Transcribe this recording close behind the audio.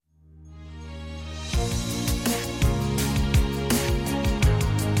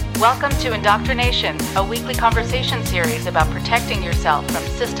Welcome to Indoctrination, a weekly conversation series about protecting yourself from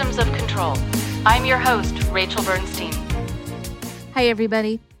systems of control. I'm your host, Rachel Bernstein. Hi,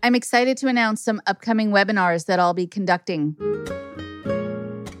 everybody. I'm excited to announce some upcoming webinars that I'll be conducting.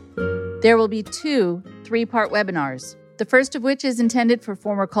 There will be two 3-part webinars. The first of which is intended for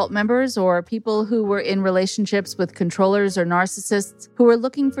former cult members or people who were in relationships with controllers or narcissists who are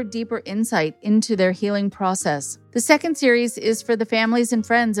looking for deeper insight into their healing process. The second series is for the families and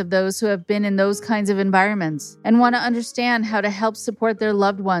friends of those who have been in those kinds of environments and want to understand how to help support their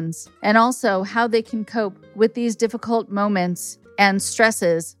loved ones, and also how they can cope with these difficult moments and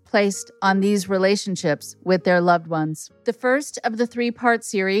stresses placed on these relationships with their loved ones. The first of the 3-part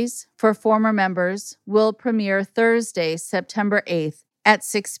series for former members will premiere Thursday, September 8th at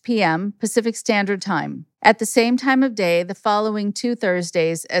 6 p.m. Pacific Standard Time. At the same time of day, the following 2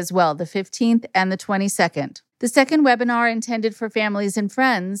 Thursdays as well, the 15th and the 22nd. The second webinar, intended for families and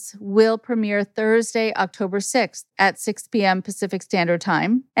friends, will premiere Thursday, October 6th at 6 p.m. Pacific Standard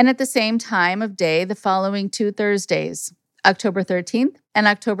Time, and at the same time of day, the following 2 Thursdays. October 13th and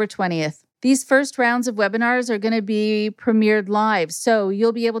October 20th. These first rounds of webinars are going to be premiered live, so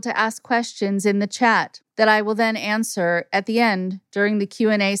you'll be able to ask questions in the chat that I will then answer at the end during the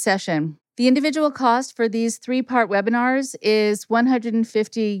Q&A session. The individual cost for these 3-part webinars is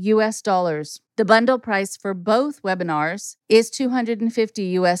 $150. The bundle price for both webinars is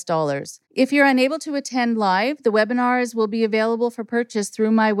 $250. If you're unable to attend live, the webinars will be available for purchase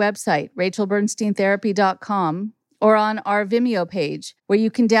through my website, rachelbernsteintherapy.com, or on our Vimeo page, where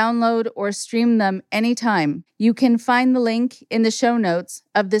you can download or stream them anytime. You can find the link in the show notes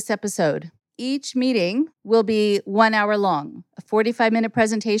of this episode. Each meeting will be 1 hour long, a 45-minute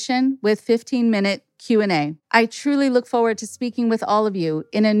presentation with 15-minute Q&A. I truly look forward to speaking with all of you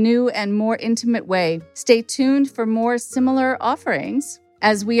in a new and more intimate way. Stay tuned for more similar offerings,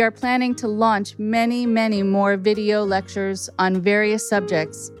 as we are planning to launch many, many more video lectures on various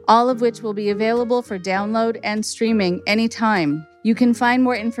subjects, all of which will be available for download and streaming anytime. You can find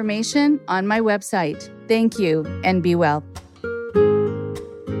more information on my website. Thank you, and be well.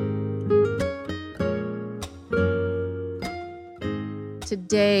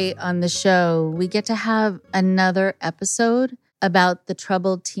 Today on the show, we get to have another episode about the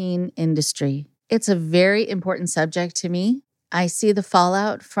troubled teen industry. It's a very important subject to me. I see the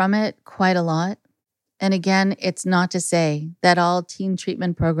fallout from it quite a lot. And again, it's not to say that all teen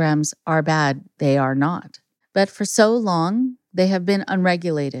treatment programs are bad. They are not. But for so long, they have been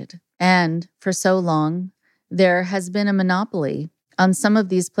unregulated. And for so long, there has been a monopoly on some of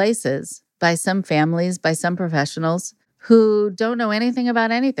these places by some families, by some professionals who don't know anything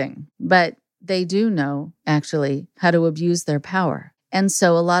about anything, but they do know, actually, how to abuse their power. And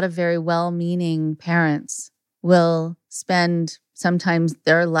so a lot of very well-meaning parents will spend sometimes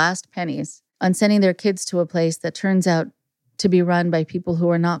their last pennies on sending their kids to a place that turns out to be run by people who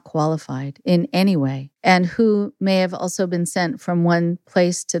are not qualified in any way, and who may have also been sent from one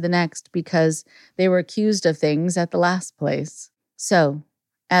place to the next because they were accused of things at the last place. So,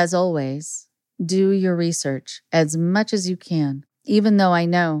 as always, do your research as much as you can, even though I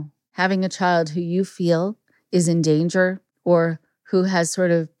know having a child who you feel is in danger or who has sort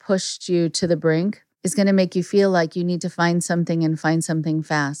of pushed you to the brink is going to make you feel like you need to find something and find something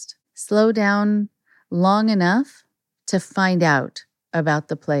fast. Slow down long enough to find out about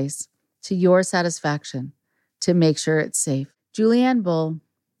the place to your satisfaction, to make sure it's safe. Julianne Bull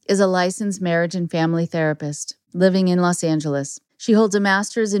is a licensed marriage and family therapist living in Los Angeles. She holds a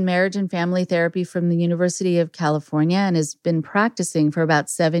master's in marriage and family therapy from the University of California and has been practicing for about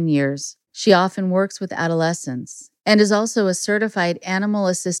 7 years. She often works with adolescents and is also a certified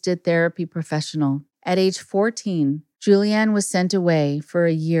animal-assisted therapy professional. At age 14, Julianne was sent away for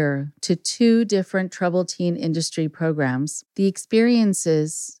a year to 2 different troubled teen industry programs. The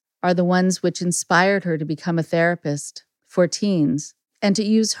experiences are the ones which inspired her to become a therapist for teens and to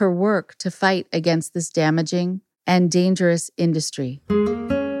use her work to fight against this damaging and dangerous industry.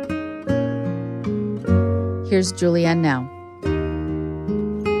 Here's Julianne now.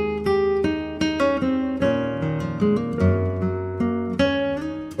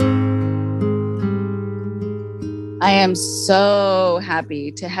 I am so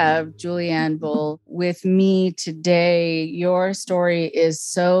happy to have Julianne Bull with me today. Your story is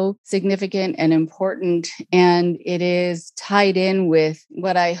so significant and important, and it is tied in with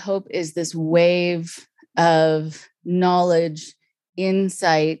what I hope is this wave of knowledge,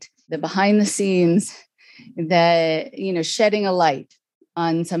 insight, the behind the scenes, that, shedding a light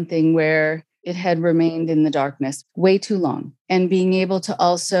on something where it had remained in the darkness way too long. And being able to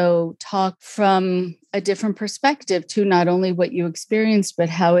also talk from a different perspective to not only what you experienced, but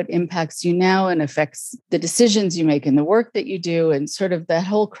how it impacts you now and affects the decisions you make and the work that you do, and sort of that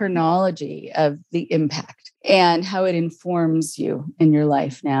whole chronology of the impact and how it informs you in your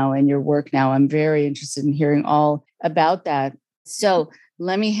life now and your work now. I'm very interested in hearing all about that. So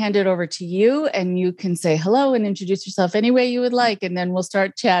let me hand it over to you, and you can say hello and introduce yourself any way you would like, and then we'll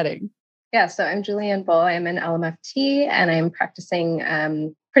start chatting. Yeah, so I'm Julianne Bull. I'm an LMFT, and I'm practicing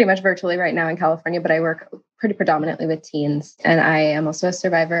pretty much virtually right now in California, but I work pretty predominantly with teens. And I am also a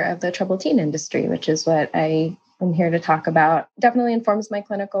survivor of the troubled teen industry, which is what I am here to talk about. Definitely informs my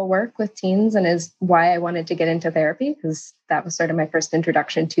clinical work with teens and is why I wanted to get into therapy, because that was sort of my first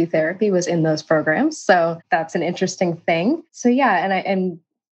introduction to therapy was in those programs. So that's an interesting thing. So yeah, and I am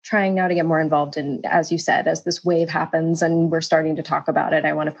trying now to get more involved in, as you said, as this wave happens and we're starting to talk about it,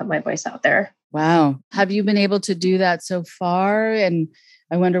 I want to put my voice out there. Wow. Have you been able to do that so far? And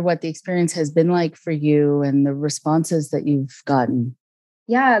I wonder what the experience has been like for you and the responses that you've gotten.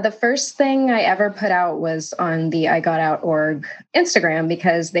 Yeah, the first thing I ever put out was on the IGotOut.org Instagram,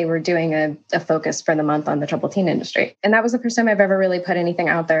 because they were doing a focus for the month on the troubled teen industry. And that was the first time I've ever really put anything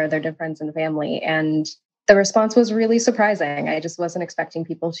out there, other than friends and family. And the response was really surprising. I just wasn't expecting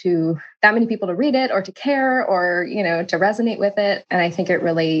that many people to read it or to care or, to resonate with it. And I think it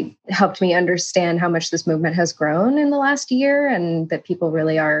really helped me understand how much this movement has grown in the last year and that people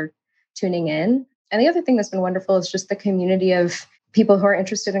really are tuning in. And the other thing that's been wonderful is just the community of people who are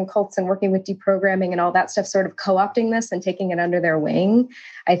interested in cults and working with deprogramming and all that stuff, sort of co-opting this and taking it under their wing,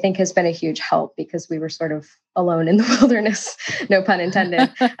 I think has been a huge help, because we were sort of alone in the wilderness, no pun intended.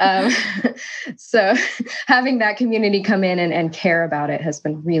 So having that community come in and care about it has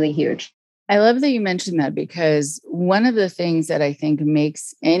been really huge. I love that you mentioned that, because one of the things that I think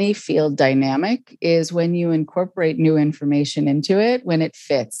makes any field dynamic is when you incorporate new information into it, when it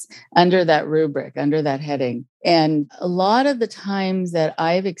fits under that rubric, under that heading. And a lot of the times that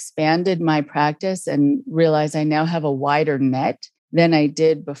I've expanded my practice and realized I now have a wider net than I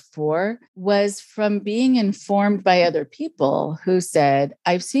did before was from being informed by other people who said,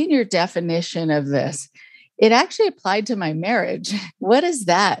 I've seen your definition of this. It actually applied to my marriage. What is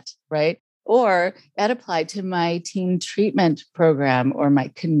that? Right? Or that applied to my teen treatment program or my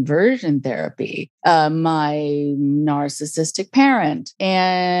conversion therapy, my narcissistic parent,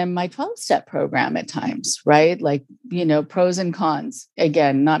 and my 12-step program at times, right? Like, pros and cons.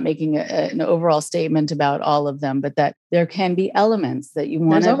 Again, not making an overall statement about all of them, but that there can be elements that you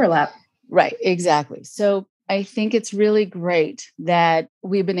want to... There's overlap. Right, exactly. So I think it's really great that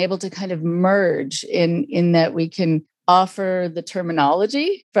we've been able to kind of merge in that we can offer the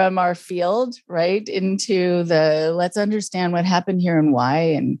terminology from our field, right, into the let's understand what happened here and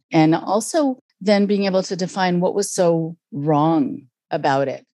why, and also then being able to define what was so wrong about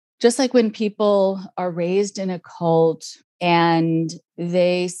it. Just like when people are raised in a cult and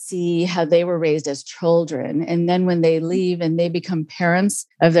they see how they were raised as children, and then when they leave and they become parents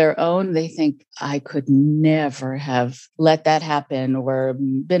of their own, they think, I could never have let that happen or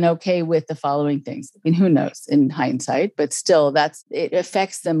been okay with the following things. I mean, who knows in hindsight, but still it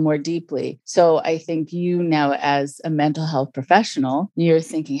affects them more deeply. So I think you now, as a mental health professional, you're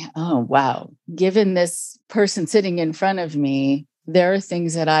thinking, oh, wow, given this person sitting in front of me, there are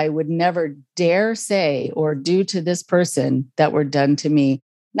things that I would never dare say or do to this person that were done to me,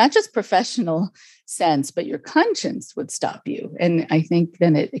 not just professional sense, but your conscience would stop you. And I think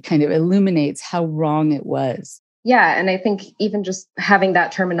then it kind of illuminates how wrong it was. Yeah. And I think even just having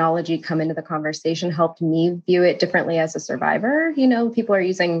that terminology come into the conversation helped me view it differently as a survivor. People are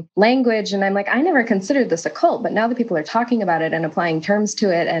using language and I'm like, I never considered this a cult, but now that people are talking about it and applying terms to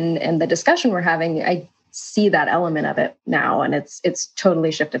it and the discussion we're having, I see that element of it now. And it's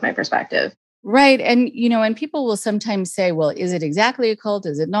totally shifted my perspective. Right. And, and people will sometimes say, well, is it exactly a cult?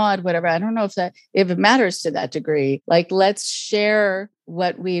 Is it not? Whatever. I don't know if it matters to that degree. Like, let's share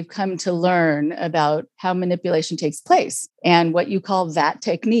what we've come to learn about how manipulation takes place and what you call that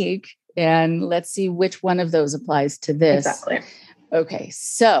technique. And let's see which one of those applies to this. Exactly. Okay.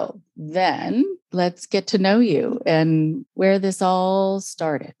 So then let's get to know you and where this all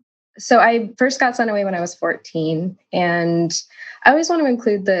started. So I first got sent away when I was 14, and I always want to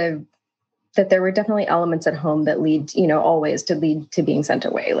include that there were definitely elements at home that always lead to being sent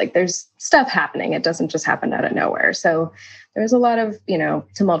away. Like there's stuff happening. It doesn't just happen out of nowhere. So there was a lot of,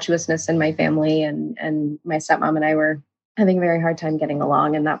 tumultuousness in my family, and my stepmom and I were having a very hard time getting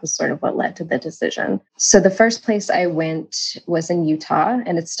along. And that was sort of what led to the decision. So the first place I went was in Utah,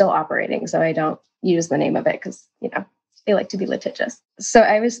 and it's still operating. So I don't use the name of it because, They like to be litigious. So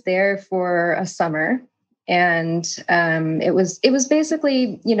I was there for a summer. And it was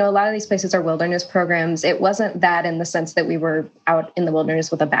basically, a lot of these places are wilderness programs. It wasn't that in the sense that we were out in the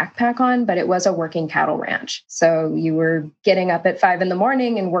wilderness with a backpack on, but it was a working cattle ranch. So you were getting up at 5 a.m.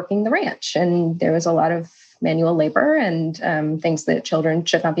 and working the ranch. And there was a lot of manual labor and things that children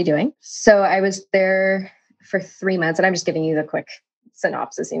should not be doing. So I was there for 3 months, and I'm just giving you the quick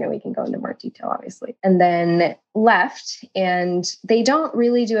synopsis. We can go into more detail, obviously. And then left, and they don't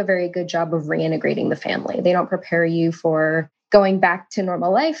really do a very good job of reintegrating the family. They don't prepare you for going back to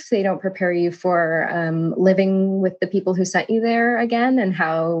normal life. They don't prepare you for living with the people who sent you there again and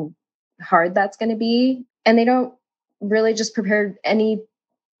how hard that's going to be. And they don't really just prepare any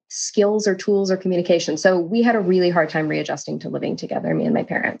skills or tools or communication. So we had a really hard time readjusting to living together, me and my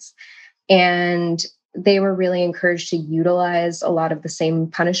parents. And they were really encouraged to utilize a lot of the same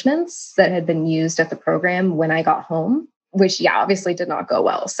punishments that had been used at the program when I got home, which, obviously did not go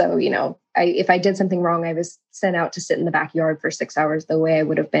well. So, if I did something wrong, I was sent out to sit in the backyard for 6 hours the way I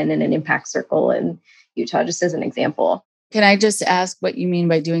would have been in an impact circle in Utah, just as an example. Can I just ask what you mean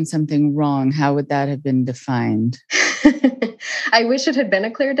by doing something wrong? How would that have been defined? I wish it had been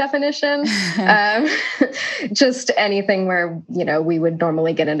a clear definition. Just anything where, we would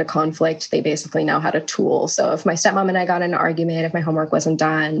normally get into conflict. They basically now had a tool. So if my stepmom and I got in an argument, if my homework wasn't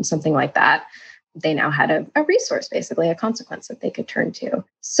done, something like that, they now had a resource, basically a consequence that they could turn to.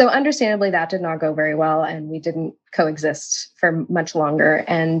 So understandably, that did not go very well. And we didn't coexist for much longer.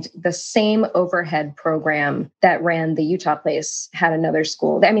 And the same overhead program that ran the Utah place had another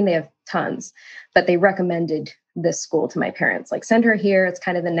school. I mean, they have tons, but they recommended this school to my parents, like, send her here. It's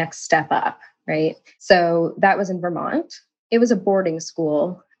kind of the next step up, right? So that was in Vermont. It was a boarding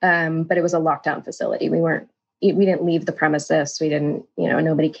school, but it was a lockdown facility. We didn't leave the premises. We didn't,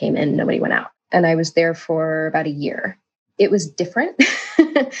 nobody came in, nobody went out. And I was there for about a year. It was different.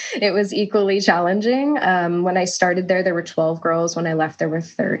 It was equally challenging. When I started there were 12 girls. When I left, there were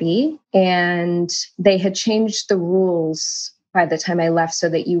 30. And they had changed the rules by the time I left so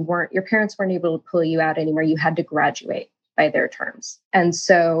that your parents weren't able to pull you out anymore. You had to graduate by their terms. And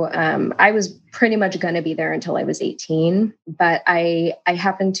so I was pretty much going to be there until I was 18. But I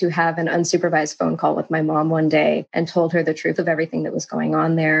happened to have an unsupervised phone call with my mom one day and told her the truth of everything that was going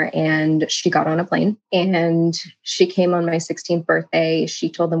on there. And she got on a plane and she came on my 16th birthday. She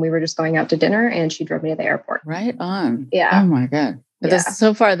told them we were just going out to dinner and she drove me to the airport. Right on. Yeah. Oh my God. Yeah.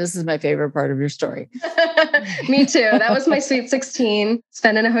 So far, this is my favorite part of your story. Me too. That was my sweet 16,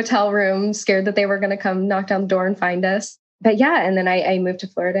 spent in a hotel room, scared that they were going to come knock down the door and find us. But yeah, and then I moved to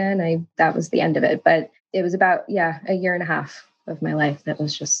Florida and that was the end of it. But it was about, a year and a half of my life that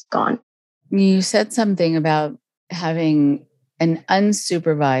was just gone. You said something about having an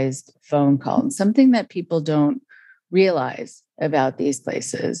unsupervised phone call. Something that people don't realize about these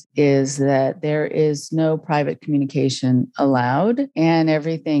places is that there is no private communication allowed and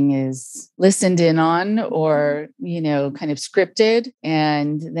everything is listened in on or, kind of scripted.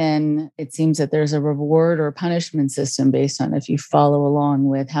 And then it seems that there's a reward or punishment system based on if you follow along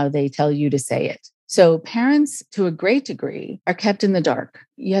with how they tell you to say it. So parents, to a great degree, are kept in the dark.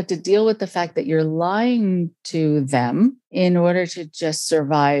 You have to deal with the fact that you're lying to them in order to just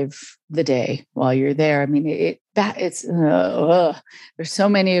survive the day while you're there. I mean, there's so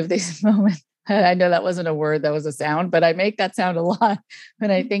many of these moments. I know that wasn't a word, that was a sound, but I make that sound a lot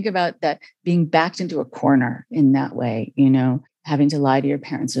when I think about that being backed into a corner in that way, having to lie to your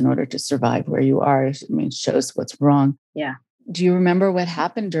parents in order to survive where you are. I mean, it shows what's wrong. Yeah. Do you remember what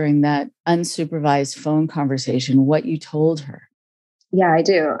happened during that unsupervised phone conversation, what you told her? Yeah, I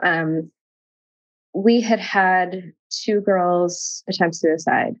do. We had 2 girls attempt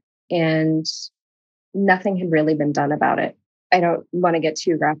suicide and nothing had really been done about it. I don't want to get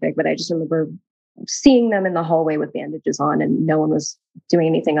too graphic, but I just remember seeing them in the hallway with bandages on and no one was doing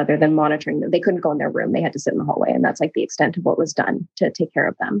anything other than monitoring them. They couldn't go in their room. They had to sit in the hallway. And that's like the extent of what was done to take care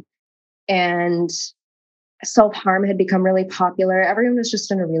of them. And self-harm had become really popular. Everyone was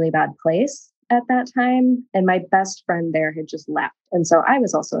just in a really bad place at that time. And my best friend there had just left. And so I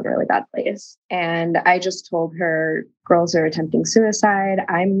was also in a really bad place. And I just told her, girls are attempting suicide.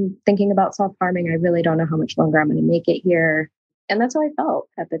 I'm thinking about self-harming. I really don't know how much longer I'm going to make it here. And that's how I felt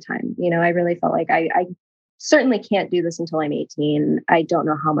at the time. I really felt like I certainly can't do this until I'm 18. I don't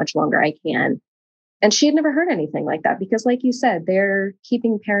know how much longer I can. And she had never heard anything like that because, like you said, they're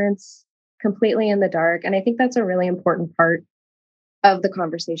keeping parents completely in the dark. And I think that's a really important part of the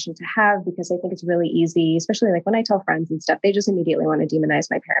conversation to have, because I think it's really easy, especially like when I tell friends and stuff, they just immediately want to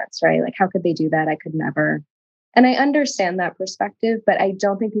demonize my parents, right? Like, how could they do that? I could never. And I understand that perspective, but I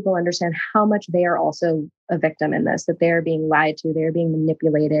don't think people understand how much they are also a victim in this, that they are being lied to, they're being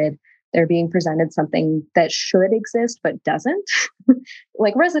manipulated, they're being presented something that should exist but doesn't.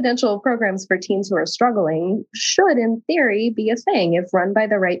 Like residential programs for teens who are struggling should, in theory, be a thing if run by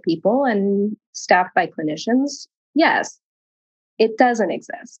the right people and staffed by clinicians. Yes, it doesn't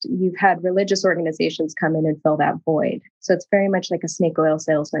exist. You've had religious organizations come in and fill that void. So it's very much like a snake oil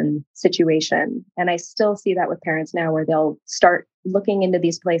salesman situation. And I still see that with parents now where they'll start looking into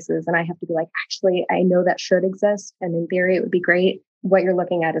these places. And I have to be like, actually, I know that should exist. And in theory, it would be great. What you're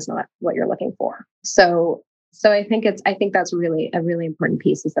looking at is not what you're looking for. So I think that's really a really important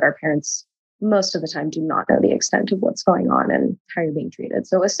piece is that our parents most of the time do not know the extent of what's going on and how you're being treated.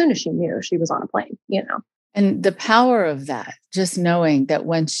 So as soon as she knew, she was on a plane, And the power of that, just knowing that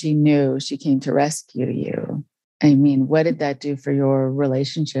once she knew, she came to rescue you. I mean, what did that do for your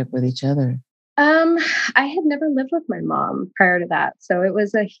relationship with each other? I had never lived with my mom prior to that. So it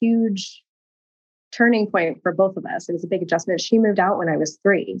was a huge turning point for both of us. It was a big adjustment. She moved out when I was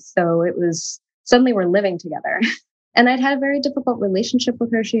 3. So it was suddenly we're living together. And I'd had a very difficult relationship with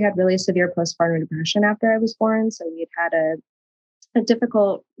her. She had really severe postpartum depression after I was born. So we'd had a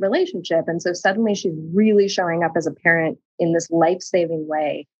difficult relationship. And so suddenly she's really showing up as a parent in this life-saving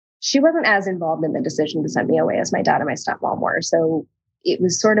way. She wasn't as involved in the decision to send me away as my dad and my stepmom were. So it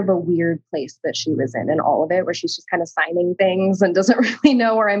was sort of a weird place that she was in all of it, where she's just kind of signing things and doesn't really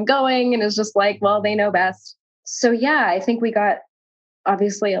know where I'm going and is just like, well, they know best. So yeah, I think we got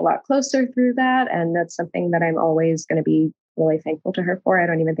obviously a lot closer through that. And that's something that I'm always going to be really thankful to her for. I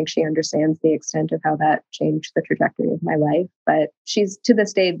don't even think she understands the extent of how that changed the trajectory of my life. But she's to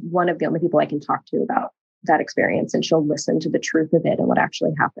this day one of the only people I can talk to about that experience. And she'll listen to the truth of it and what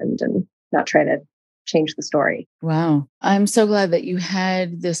actually happened and not try to change the story. Wow. I'm so glad that you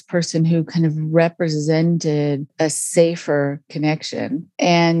had this person who kind of represented a safer connection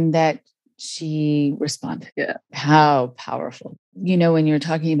and that she responded. Yeah. How powerful. When you're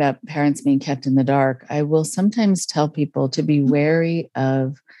talking about parents being kept in the dark, I will sometimes tell people to be wary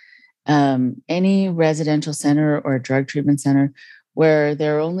of any residential center or drug treatment center where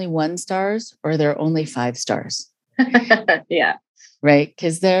there are only 1 stars or there are only 5 stars. Yeah. Right.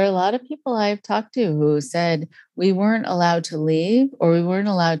 Because there are a lot of people I've talked to who said we weren't allowed to leave or we weren't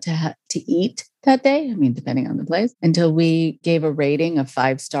allowed to eat that day. I mean, depending on the place, until we gave a rating of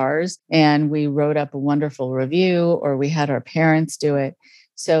 5 stars and we wrote up a wonderful review or we had our parents do it.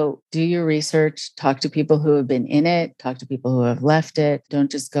 So do your research, talk to people who have been in it, talk to people who have left it. Don't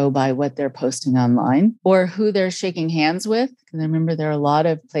just go by what they're posting online or who they're shaking hands with. And I remember there are a lot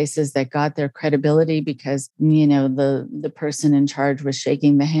of places that got their credibility because, the person in charge was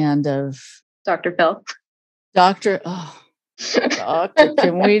shaking the hand of Dr. Phil. Doctor,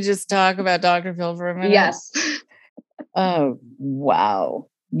 can we just talk about Dr. Phil for a minute? Yes. Oh, wow.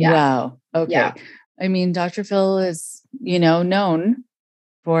 Yeah. Wow. Okay. Yeah. I mean, Dr. Phil is, known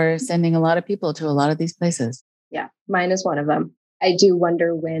for sending a lot of people to a lot of these places. Yeah, mine is one of them. I do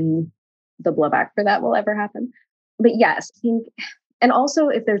wonder when the blowback for that will ever happen. But yes, I think, and also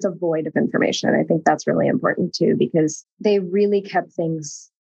if there's a void of information, I think that's really important too, because they really kept things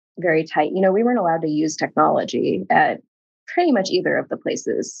very tight. We weren't allowed to use technology at pretty much either of the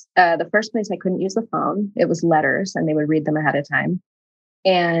places. The first place I couldn't use the phone. It was letters and they would read them ahead of time.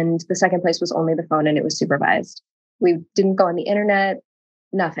 And the second place was only the phone and it was supervised. We didn't go on the internet.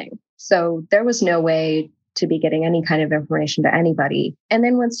 Nothing. So there was no way to be getting any kind of information to anybody. And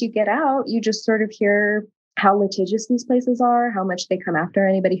then once you get out, you just sort of hear how litigious these places are, how much they come after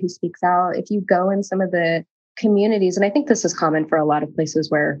anybody who speaks out. If you go in some of the communities, and I think this is common for a lot of places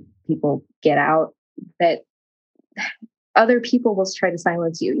where people get out, that other people will try to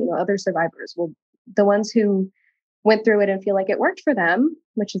silence you. Other survivors will, the ones who went through it and feel like it worked for them,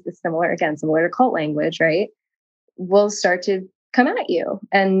 which is similar to cult language, right? Will start to come at you.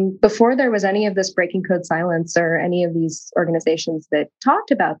 And before there was any of this breaking code silence or any of these organizations that talked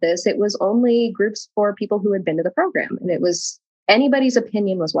about this, it was only groups for people who had been to the program. And it was anybody's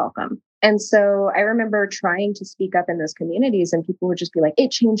opinion was welcome. And so I remember trying to speak up in those communities and people would just be like,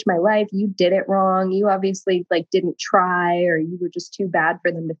 it changed my life. You did it wrong. You obviously didn't try, or you were just too bad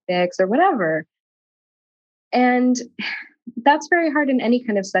for them to fix or whatever. And that's very hard in any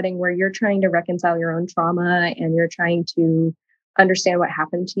kind of setting where you're trying to reconcile your own trauma and you're trying to understand what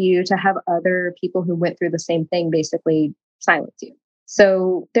happened to you, to have other people who went through the same thing basically silence you.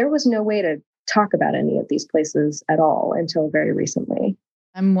 So there was no way to talk about any of these places at all until very recently.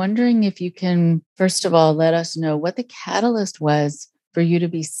 I'm wondering if you can, first of all, let us know what the catalyst was for you to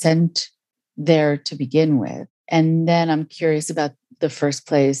be sent there to begin with. And then I'm curious about the first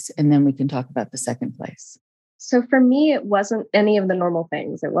place, and then we can talk about the second place. So for me, it wasn't any of the normal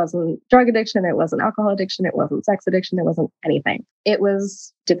things. It wasn't drug addiction. It wasn't alcohol addiction. It wasn't sex addiction. It wasn't anything. It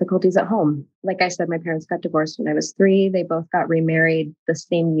was difficulties at home. Like I said, my parents got divorced when I was 3. They both got remarried the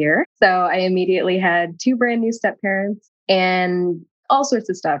same year. So I immediately had 2 brand new step parents, and all sorts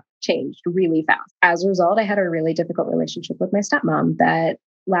of stuff changed really fast. As a result, I had a really difficult relationship with my stepmom that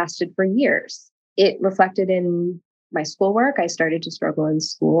lasted for years. It reflected in my schoolwork. I started to struggle in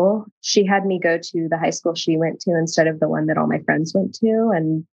school. She had me go to the high school she went to instead of the one that all my friends went to,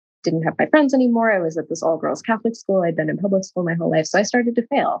 and didn't have my friends anymore. I was at this all-girls Catholic school. I'd been in public school my whole life. So I started to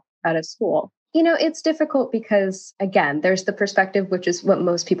fail out of school. It's difficult because, again, there's the perspective, which is what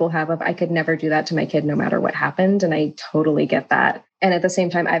most people have of, I could never do that to my kid no matter what happened. And I totally get that. And at the same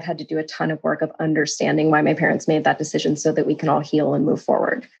time, I've had to do a ton of work of understanding why my parents made that decision so that we can all heal and move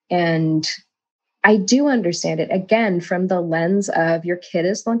forward. And I do understand it, again, from the lens of your kid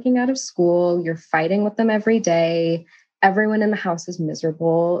is flunking out of school, you're fighting with them every day, everyone in the house is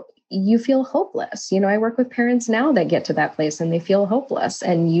miserable, you feel hopeless. I work with parents now that get to that place and they feel hopeless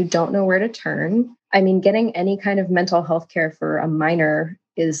and you don't know where to turn. I mean, getting any kind of mental health care for a minor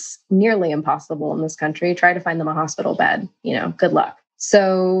is nearly impossible in this country. Try to find them a hospital bed, good luck.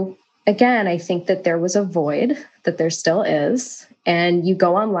 So again, I think that there was a void, that there still is. And you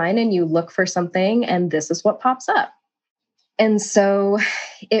go online and you look for something, and this is what pops up. And so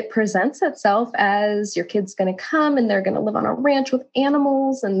it presents itself as your kid's going to come and they're going to live on a ranch with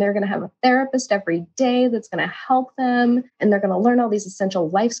animals, and they're going to have a therapist every day that's going to help them. And they're going to learn all these essential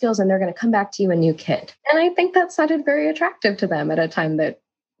life skills, and they're going to come back to you a new kid. And I think that sounded very attractive to them at a time that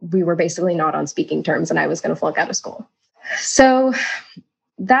we were basically not on speaking terms and I was going to flunk out of school. So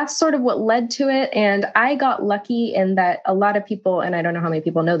that's sort of what led to it. And I got lucky in that a lot of people, and I don't know how many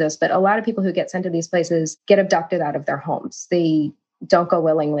people know this, but a lot of people who get sent to these places get abducted out of their homes. They don't go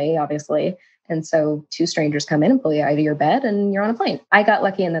willingly, obviously. And so 2 strangers come in and pull you out of your bed and you're on a plane. I got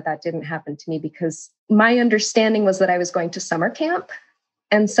lucky in that didn't happen to me because my understanding was that I was going to summer camp.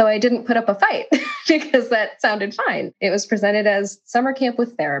 And so I didn't put up a fight because that sounded fine. It was presented as summer camp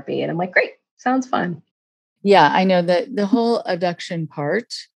with therapy. And I'm like, great, sounds fun. Yeah, I know that the whole abduction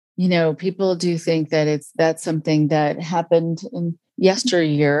part, people do think that that's something that happened in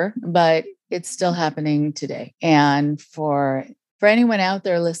yesteryear, but it's still happening today. And for anyone out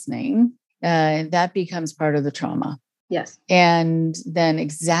there listening, that becomes part of the trauma. Yes. And then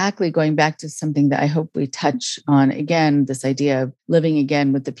exactly going back to something that I hope we touch on again, this idea of living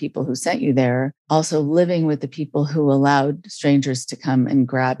again with the people who sent you there, also living with the people who allowed strangers to come and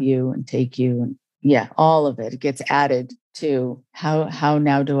grab you and take you. And yeah, all of it gets added to how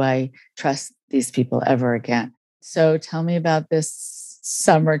now do I trust these people ever again? So tell me about this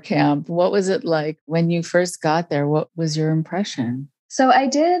summer camp. What was it like when you first got there? What was your impression? So I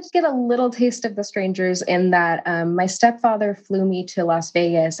did get a little taste of the strangers in that my stepfather flew me to Las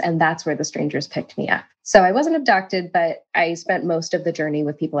Vegas, and that's where the strangers picked me up. So I wasn't abducted, but I spent most of the journey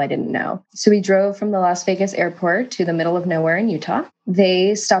with people I didn't know. So we drove from the Las Vegas airport to the middle of nowhere in Utah.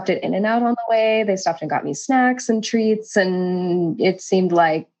 They stopped at In-N-Out on the way. They stopped and got me snacks and treats, and it seemed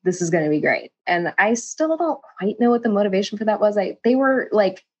like this is going to be great. And I still don't quite know what the motivation for that was. They were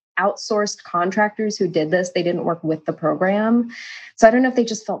like outsourced contractors who did this. They didn't work with the program. So I don't know if they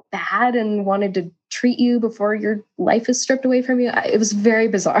just felt bad and wanted to treat you before your life is stripped away from you. It was very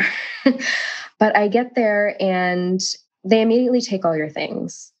bizarre. But I get there and they immediately take all your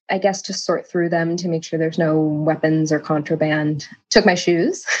things, I guess, to sort through them to make sure there's no weapons or contraband. Took my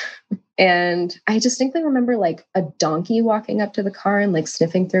shoes. And I distinctly remember like a donkey walking up to the car and like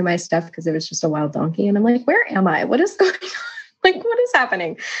sniffing through my stuff because it was just a wild donkey. And I'm like, where am I? What is going on? Like, what is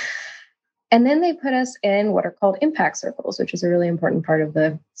happening? And then they put us in what are called impact circles, which is a really important part of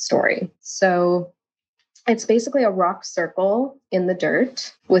the story. So it's basically a rock circle in the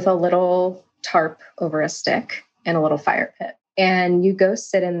dirt with a little tarp over a stick and a little fire pit. And you go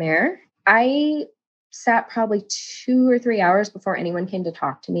sit in there. I sat probably 2 or 3 hours before anyone came to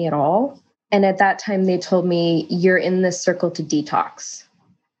talk to me at all. And at that time, they told me, you're in this circle to detox.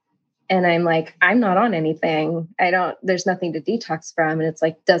 And I'm like, I'm not on anything. There's nothing to detox from. And it's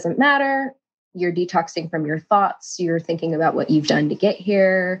like, doesn't matter. You're detoxing from your thoughts. You're thinking about what you've done to get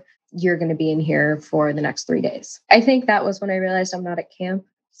here. You're going to be in here for the next 3 days. I think that was when I realized I'm not at camp.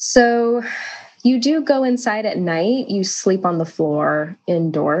 So you do go inside at night. You sleep on the floor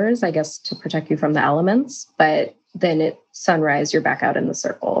indoors, I guess, to protect you from the elements. But then at sunrise, you're back out in the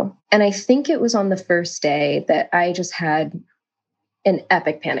circle. And I think it was on the first day that I just had an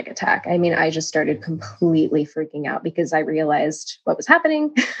epic panic attack. I mean, I just started completely freaking out because I realized what was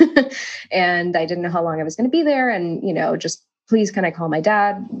happening and I didn't know how long I was going to be there. And, just please, can I call my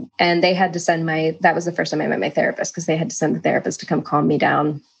dad? And they had to send that was the first time I met my therapist, because they had to send the therapist to come calm me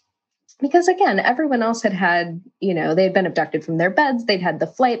down. Because again, everyone else had, they had been abducted from their beds. They'd had the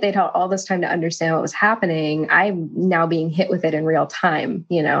flight. They'd had all this time to understand what was happening. I'm now being hit with it in real time,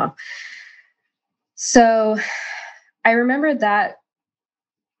 So I remember that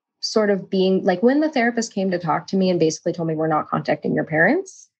sort of being like, when the therapist came to talk to me and basically told me, we're not contacting your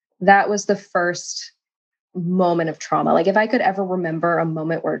parents, that was the first moment of trauma. Like, if I could ever remember a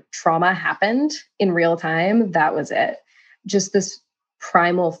moment where trauma happened in real time, that was it. Just this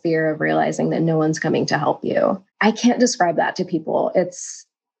primal fear of realizing that no one's coming to help you. I can't describe that to people.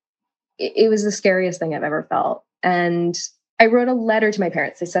 It was the scariest thing I've ever felt. And I wrote a letter to my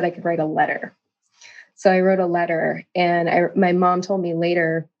parents. They said I could write a letter. So I wrote a letter, and my mom told me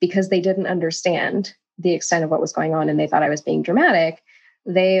later, because they didn't understand the extent of what was going on and they thought I was being dramatic,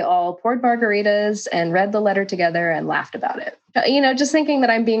 they all poured margaritas and read the letter together and laughed about it. Just thinking that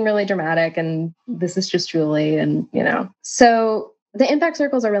I'm being really dramatic and this is just Julie. And, so the impact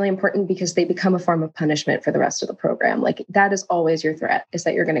circles are really important because they become a form of punishment for the rest of the program. Like, that is always your threat, is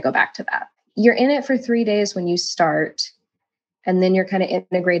that you're going to go back to that. You're in it for 3 days when you start, and then you're kind of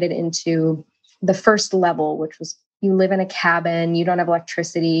integrated into the first level, which was you live in a cabin, you don't have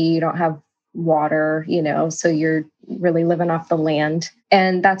electricity, you don't have water, so you're really living off the land.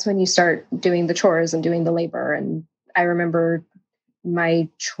 And that's when you start doing the chores and doing the labor. And I remember my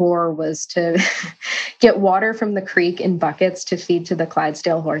chore was to get water from the creek in buckets to feed to the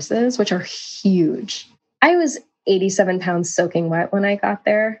Clydesdale horses, which are huge. I was 87 pounds soaking wet when I got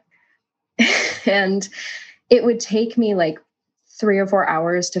there. And it would take me like 3 or 4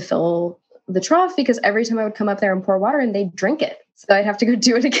 hours to fill the trough, because every time I would come up there and pour water and they'd drink it. So I'd have to go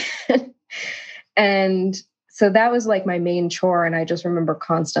do it again. And so that was like my main chore. And I just remember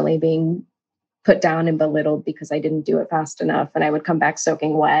constantly being put down and belittled because I didn't do it fast enough. And I would come back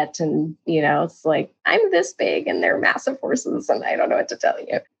soaking wet. And, it's like, I'm this big and they're massive horses and I don't know what to tell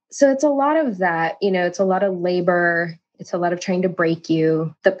you. So it's a lot of that, it's a lot of labor. It's a lot of trying to break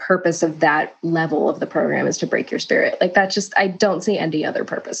you. The purpose of that level of the program is to break your spirit. Like, I don't see any other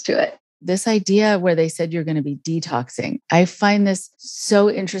purpose to it. This idea where they said you're going to be detoxing, I find this so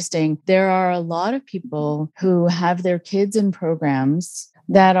interesting. There are a lot of people who have their kids in programs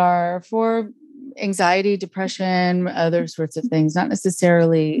that are for anxiety, depression, other sorts of things, not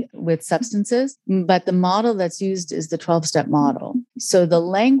necessarily with substances, but the model that's used is the 12-step model. So the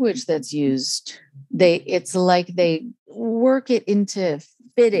language that's used, it's like they work it into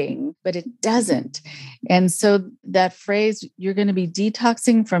fitting, but it doesn't. And so that phrase, you're going to be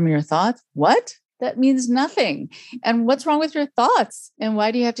detoxing from your thoughts. What? That means nothing. And what's wrong with your thoughts? And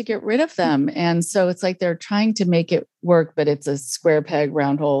why do you have to get rid of them? And so it's like they're trying to make it work, but it's a square peg,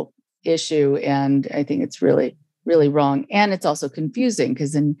 round hole issue. And I think it's really, really wrong. And it's also confusing,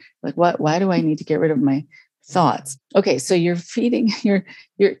 because then like, why do I need to get rid of my thoughts? Okay. So you're feeding,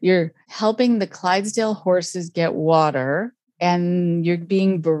 you're helping the Clydesdale horses get water, and you're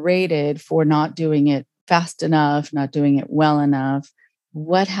being berated for not doing it fast enough, not doing it well enough.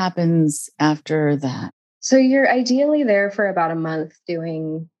 What happens after that? So you're ideally there for about a month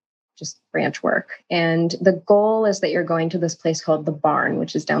doing just branch work. And the goal is that you're going to this place called The Barn,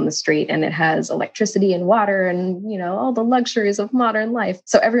 which is down the street, and it has electricity and water and, all the luxuries of modern life.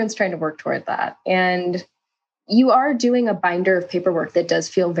 So everyone's trying to work toward that. And you are doing a binder of paperwork that does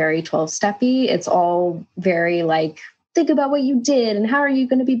feel very 12-steppy. It's all very like, think about what you did and how are you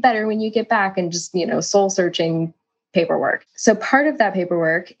going to be better when you get back, and just, soul searching paperwork. So part of that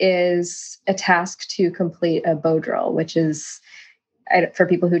paperwork is a task to complete a bow drill, which is, for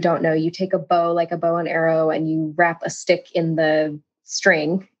people who don't know, you take a bow, like a bow and arrow, and you wrap a stick in the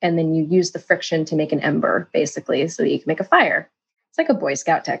string, and then you use the friction to make an ember, basically, so that you can make a fire. It's like a Boy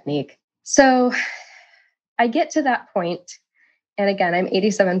Scout technique. So I get to that point. And again, I'm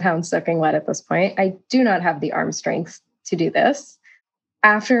 87 pounds soaking wet at this point. I do not have the arm strength to do this.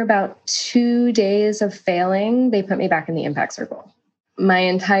 After about 2 days of failing, they put me back in the impact circle. My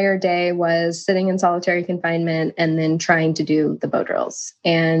entire day was sitting in solitary confinement and then trying to do the bow drills.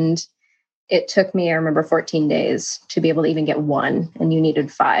 And it took me, I remember, 14 days to be able to even get one, and you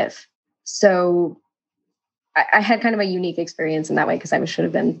needed 5. So I had kind of a unique experience in that way, because I should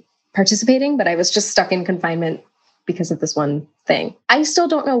have been participating, but I was just stuck in confinement because of this one thing. I still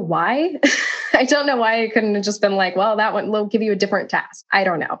don't know why. I don't know why I couldn't have just been like, well, that one will give you a different task. I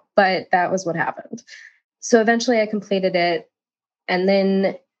don't know, but that was what happened. So eventually I completed it. And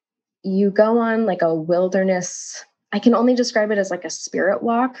then you go on like a wilderness I can only describe it as like a spirit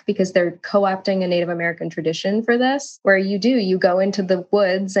walk because they're co-opting a Native American tradition for this, where you go into the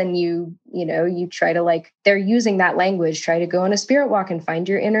woods and you try to, like, they're using that language, try to go on a spirit walk and find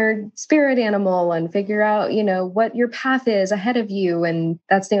your inner spirit animal and figure out, what your path is ahead of you. And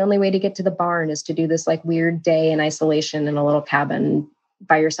that's the only way to get to the barn, is to do this like weird day in isolation in a little cabin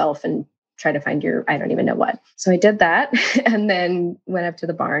by yourself and try to find I don't even know what. So I did that and then went up to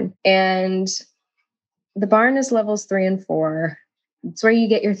the barn, and the barn is levels 3 and 4. It's where you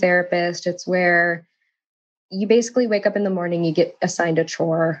get your therapist. It's where you basically wake up in the morning, you get assigned a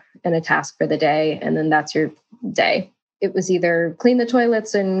chore and a task for the day, and then that's your day. It was either clean the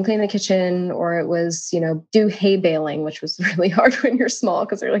toilets and clean the kitchen, or it was, do hay baling, which was really hard when you're small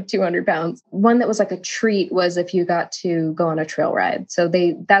because they're like 200 pounds. One that was like a treat was if you got to go on a trail ride. So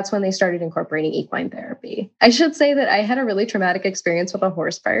that's when they started incorporating equine therapy. I should say that I had a really traumatic experience with a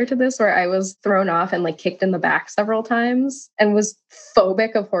horse prior to this, where I was thrown off and like kicked in the back several times and was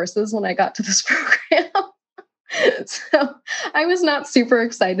phobic of horses when I got to this program. So I was not super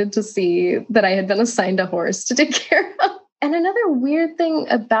excited to see that I had been assigned a horse to take care of. And another weird thing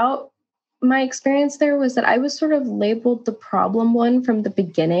about my experience there was that I was sort of labeled the problem one from the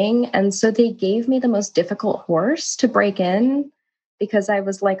beginning. And so they gave me the most difficult horse to break in because I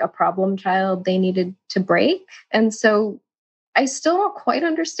was like a problem child they needed to break. And so I still don't quite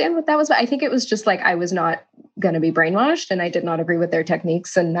understand what that was, but I think it was just like I was not going to be brainwashed and I did not agree with their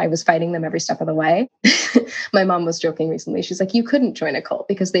techniques and I was fighting them every step of the way. My mom was joking recently. She's like, you couldn't join a cult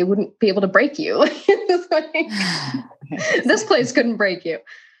because they wouldn't be able to break you. This place couldn't break you.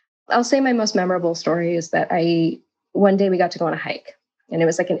 I'll say my most memorable story is that one day we got to go on a hike, and it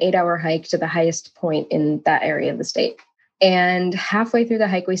was like an 8-hour hike to the highest point in that area of the state. And halfway through the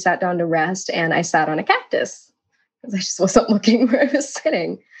hike, we sat down to rest and I sat on a cactus because I just wasn't looking where I was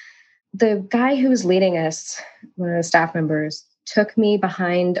sitting. The guy who was leading us, one of the staff members, took me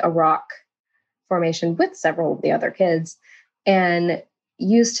behind a rock formation with several of the other kids and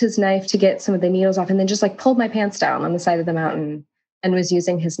used his knife to get some of the needles off, and then just like pulled my pants down on the side of the mountain and was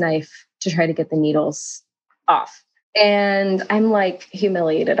using his knife to try to get the needles off. And I'm like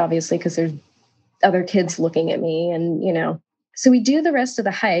humiliated, obviously, because there's other kids looking at me. And, so we do the rest of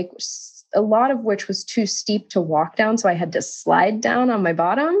the hike, a lot of which was too steep to walk down. So I had to slide down on my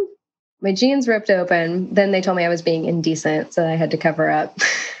bottom. My jeans ripped open. Then they told me I was being indecent, so I had to cover up.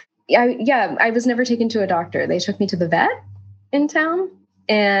 I was never taken to a doctor. They took me to the vet in town,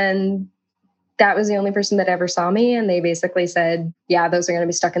 and that was the only person that ever saw me. And they basically said, yeah, those are going to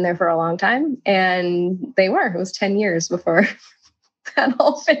be stuck in there for a long time. And they were. It was 10 years before that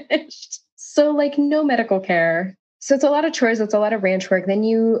all finished. So like no medical care. So it's a lot of chores. It's a lot of ranch work. Then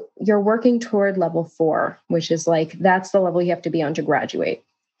you're working toward level 4, which is like, that's the level you have to be on to graduate.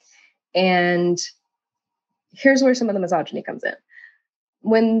 And here's where some of the misogyny comes in.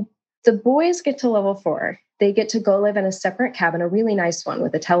 When the boys get to level 4, they get to go live in a separate cabin, a really nice one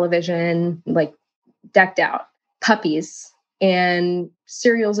with a television, like decked out, puppies and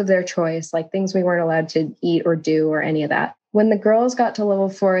cereals of their choice, like things we weren't allowed to eat or do or any of that. When the girls got to level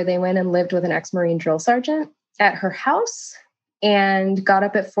 4, they went and lived with an ex-Marine drill sergeant at her house and got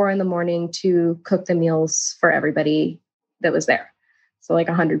up at 4 a.m. to cook the meals for everybody that was there. So like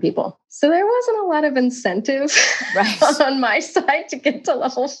 100 people. So there wasn't a lot of incentive on my side to get to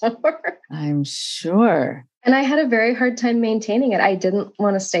level 4. I'm sure. And I had a very hard time maintaining it. I didn't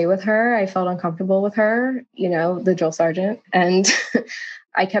want to stay with her. I felt uncomfortable with her, the drill sergeant. And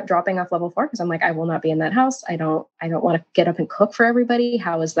I kept dropping off level 4 because I'm like, I will not be in that house. I don't want to get up and cook for everybody.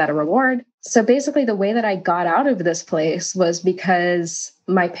 How is that a reward? So basically the way that I got out of this place was because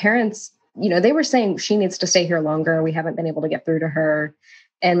my parents, they were saying she needs to stay here longer. We haven't been able to get through to her.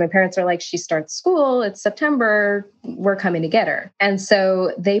 And my parents are like, she starts school. It's September. We're coming to get her. And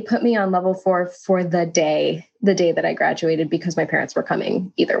so they put me on level 4 for the day that I graduated because my parents were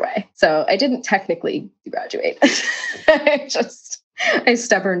coming either way. So I didn't technically graduate. I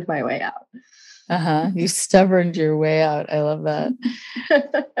stubborned my way out. You stubborned your way out. I love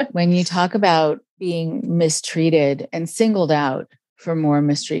that. When you talk about being mistreated and singled out for more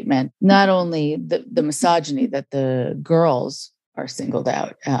mistreatment, not only the misogyny that the girls are singled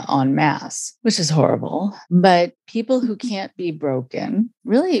out en masse, which is horrible, but people who can't be broken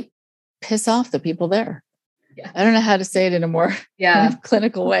really piss off the people there. Yeah. I don't know how to say it in a more kind of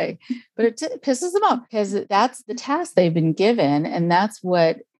clinical way, but it pisses them off because that's the task they've been given. And that's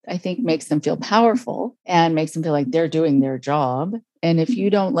what I think makes them feel powerful and makes them feel like they're doing their job. And if you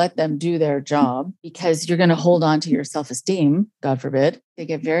don't let them do their job because you're going to hold on to your self-esteem, God forbid, they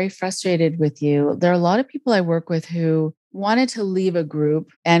get very frustrated with you. There are a lot of people I work with who wanted to leave a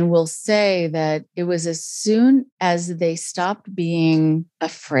group and will say that it was as soon as they stopped being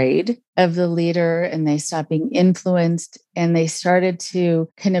afraid of the leader and they stopped being influenced and they started to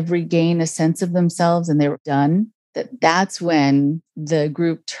kind of regain a sense of themselves and they were done, that's when the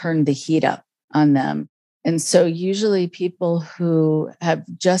group turned the heat up on them. And so usually people who have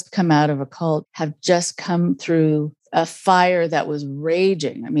just come out of a cult have just come through a fire that was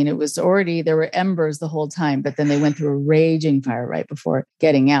raging. I mean, it was already, there were embers the whole time, but then they went through a raging fire right before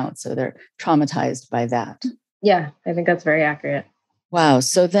getting out. So they're traumatized by that. Yeah, I think that's very accurate. Wow.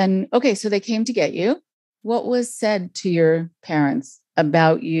 So then, okay, so they came to get you. What was said to your parents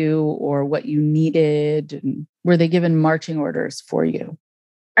about you or what you needed? And were they given marching orders for you?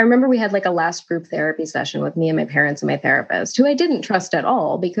 I remember we had like a last group therapy session with me and my parents and my therapist, who I didn't trust at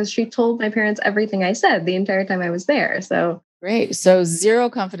all because she told my parents everything I said the entire time I was there. So great. So zero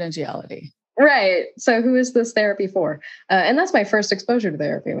confidentiality. Right. So who is this therapy for? And that's my first exposure to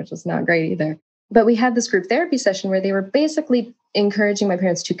therapy, which is not great either. But we had this group therapy session where they were basically encouraging my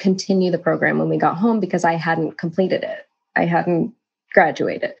parents to continue the program when we got home because I hadn't completed it. I hadn't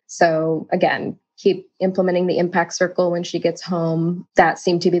graduated. So again, keep implementing the impact circle when she gets home. That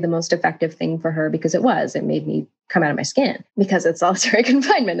seemed to be the most effective thing for her because it made me come out of my skin because it's solitary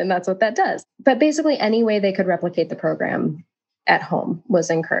confinement and that's what that does. But basically any way they could replicate the program at home was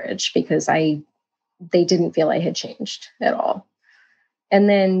encouraged because they didn't feel I had changed at all. And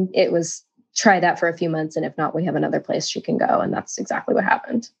then it was try that for a few months. And if not, we have another place she can go. And that's exactly what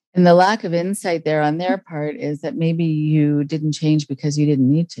happened. And the lack of insight there on their part is that maybe you didn't change because you didn't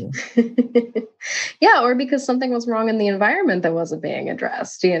need to. Yeah, or because something was wrong in the environment that wasn't being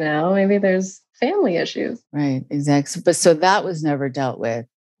addressed. Maybe there's family issues. Right, exactly. But so that was never dealt with.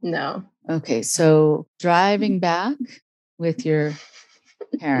 No. Okay, so driving back with your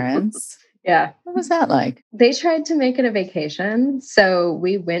parents. Yeah. What was that like? They tried to make it a vacation. So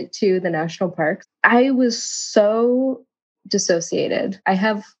we went to the national parks. I was so dissociated. I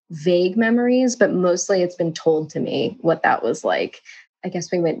have vague memories, but mostly it's been told to me what that was like. I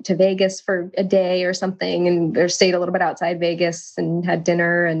guess we went to Vegas for a day or something or stayed a little bit outside Vegas and had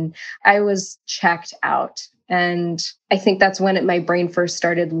dinner. And I was checked out. And I think that's when my brain first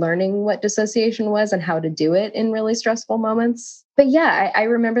started learning what dissociation was and how to do it in really stressful moments. But yeah, I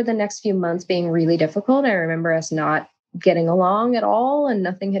remember the next few months being really difficult. I remember us not getting along at all and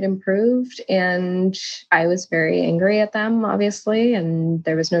nothing had improved. And I was very angry at them, obviously, and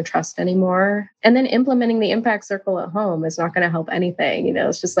there was no trust anymore. And then implementing the impact circle at home is not going to help anything.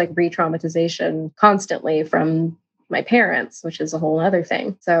 It's just like re-traumatization constantly from my parents, which is a whole other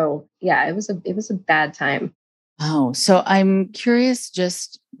thing. So yeah, it was a bad time. Oh, so I'm curious,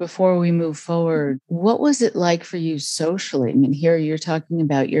 just before we move forward, what was it like for you socially? I mean, here you're talking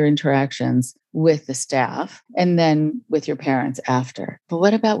about your interactions with the staff and then with your parents after. But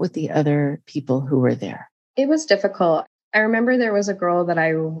what about with the other people who were there? It was difficult. I remember there was a girl that I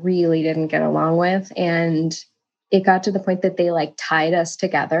really didn't get along with, and it got to the point that they tied us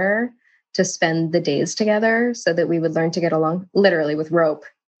together to spend the days together so that we would learn to get along, literally with rope.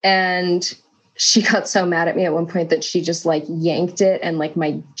 And she got so mad at me at one point that she just yanked it and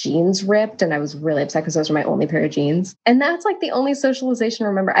my jeans ripped. And I was really upset because those were my only pair of jeans. And that's the only socialization I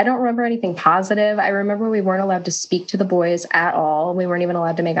remember. I don't remember anything positive. I remember we weren't allowed to speak to the boys at all. We weren't even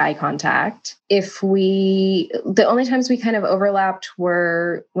allowed to make eye contact. The only times we kind of overlapped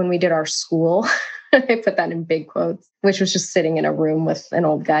were when we did our school. I put that in big quotes, which was just sitting in a room with an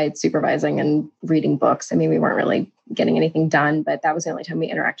old guy supervising and reading books. I mean, we weren't really getting anything done, but that was the only time we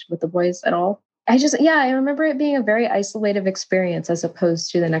interacted with the boys at all. I remember it being a very isolative experience as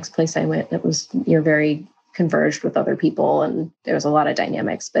opposed to the next place I went. You're very converged with other people and there was a lot of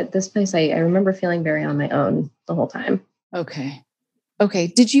dynamics. But this place, I remember feeling very on my own the whole time. Okay.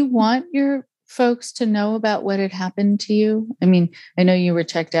 Did you want your folks to know about what had happened to you? I mean, I know you were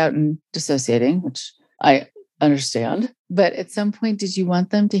checked out and dissociating, which I understand, but at some point, did you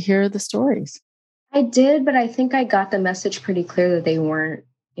want them to hear the stories? I did, but I think I got the message pretty clear that they weren't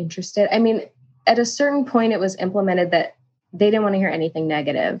interested. I mean, at a certain point, it was implemented that they didn't want to hear anything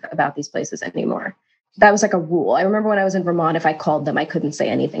negative about these places anymore. That was like a rule. I remember when I was in Vermont, if I called them, I couldn't say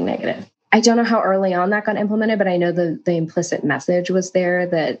anything negative. I don't know how early on that got implemented, but I know the implicit message was there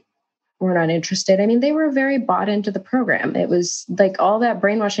that we're not interested. I mean, they were very bought into the program. It was all that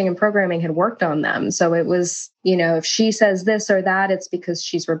brainwashing and programming had worked on them. So it was, if she says this or that, it's because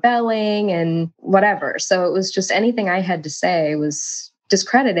she's rebelling and whatever. So it was just anything I had to say was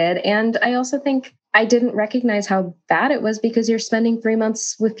discredited. And I also think I didn't recognize how bad it was because you're spending 3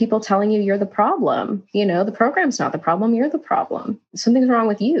 months with people telling you you're the problem. The program's not the problem. You're the problem. Something's wrong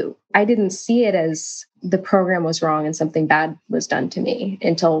with you. I didn't see it as the program was wrong and something bad was done to me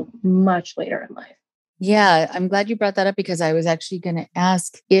until much later in life. Yeah, I'm glad you brought that up because I was actually going to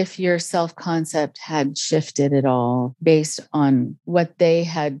ask if your self-concept had shifted at all based on what they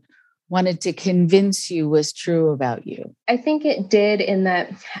had wanted to convince you was true about you. I think it did in that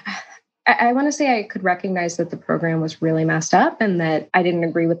I want to say I could recognize that the program was really messed up and that I didn't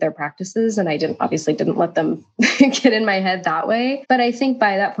agree with their practices. And I obviously didn't let them get in my head that way. But I think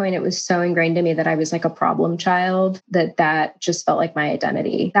by that point, it was so ingrained in me that I was like a problem child, that just felt like my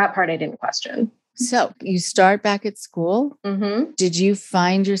identity. That part I didn't question. So you start back at school. Mm-hmm. Did you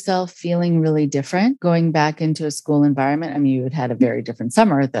find yourself feeling really different going back into a school environment? I mean, you had a very different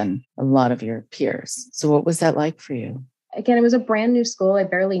summer than a lot of your peers. So what was that like for you? Again, it was a brand new school. I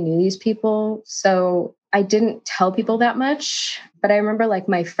barely knew these people. So I didn't tell people that much. But I remember like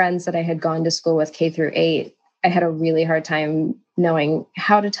my friends that I had gone to school with K-8, I had a really hard time knowing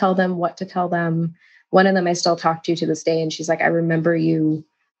how to tell them, what to tell them. One of them I still talk to this day. And she's like, I remember you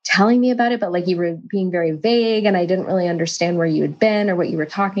telling me about it, but like you were being very vague and I didn't really understand where you had been or what you were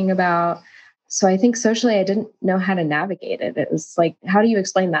talking about. So I think socially, I didn't know how to navigate it. It was like, how do you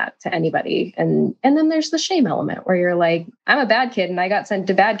explain that to anybody? And then there's the shame element where you're like, I'm a bad kid and I got sent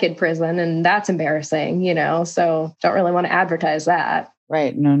to bad kid prison and that's embarrassing, so don't really want to advertise that.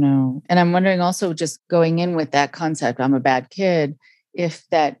 Right. No. And I'm wondering also just going in with that concept, I'm a bad kid, if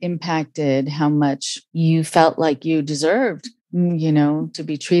that impacted how much you felt like you deserved to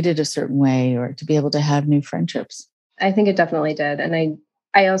be treated a certain way or to be able to have new friendships. I think it definitely did. And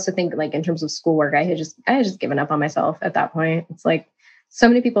I also think like in terms of schoolwork, I had just given up on myself at that point. It's like so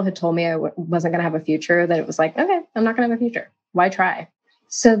many people had told me I wasn't going to have a future that it was like, okay, I'm not going to have a future. Why try?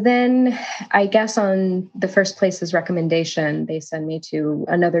 So then I guess on the first place's recommendation, they send me to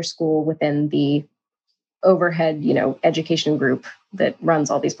another school within the overhead, education group that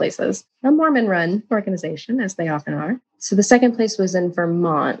runs all these places, a Mormon-run organization, as they often are. So the second place was in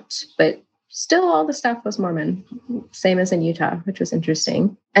Vermont, but still all the staff was Mormon, same as in Utah, which was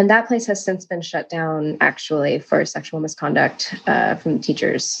interesting. And that place has since been shut down, actually, for sexual misconduct from the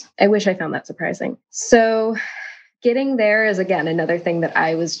teachers. I wish I found that surprising. So getting there is, again, another thing that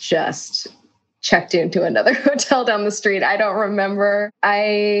I was just checked into another hotel down the street. I don't remember.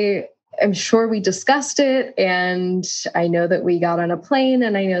 I'm sure we discussed it, and I know that we got on a plane,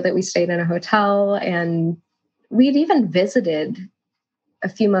 and I know that we stayed in a hotel, and we'd even visited a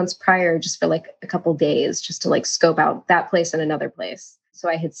few months prior just for like a couple days, just to like scope out that place and another place. So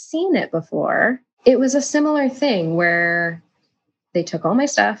I had seen it before. It was a similar thing where they took all my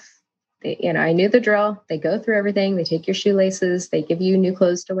stuff. I knew the drill. They go through everything. They take your shoelaces. They give you new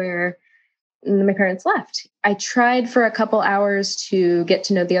clothes to wear. And then my parents left. I tried for a couple hours to get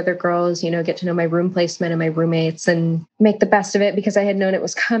to know the other girls, get to know my room placement and my roommates and make the best of it because I had known it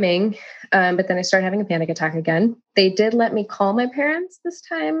was coming. But then I started having a panic attack again. They did let me call my parents this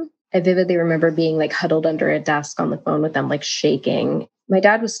time. I vividly remember being like huddled under a desk on the phone with them, like shaking. My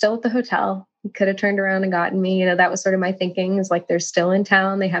dad was still at the hotel. He could have turned around and gotten me. That was sort of my thinking, is like, they're still in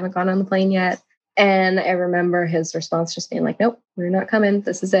town. They haven't gone on the plane yet. And I remember his response just being like, nope, we're not coming.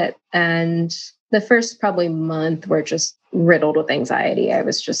 This is it. And the first probably month were just riddled with anxiety.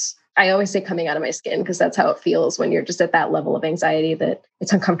 I always say coming out of my skin because that's how it feels when you're just at that level of anxiety that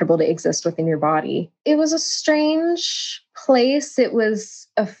it's uncomfortable to exist within your body. It was a strange place. It was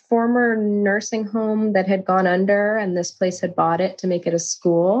a former nursing home that had gone under, and this place had bought it to make it a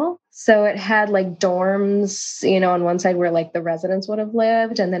school. So it had like dorms, on one side where like the residents would have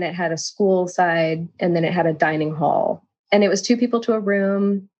lived, and then it had a school side, and then it had a dining hall. And it was 2 people to a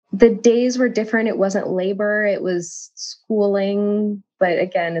room. The days were different. It wasn't labor, it was schooling. But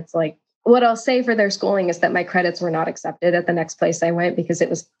again, it's like, what I'll say for their schooling is that my credits were not accepted at the next place I went because it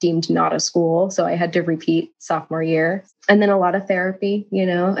was deemed not a school. So I had to repeat sophomore year. And then a lot of therapy,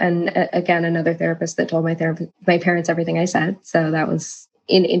 and again, another therapist that told my parents everything I said. So that was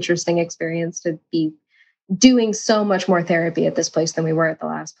an interesting experience to be doing so much more therapy at this place than we were at the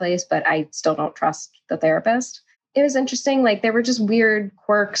last place. But I still don't trust the therapist. It was interesting. Like, there were just weird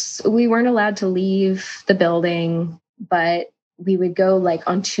quirks. We weren't allowed to leave the building, but we would go, like,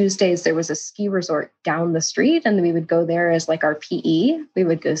 on Tuesdays, there was a ski resort down the street, and we would go there as like our PE. We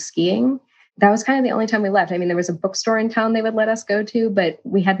would go skiing. That was kind of the only time we left. I mean, there was a bookstore in town they would let us go to, but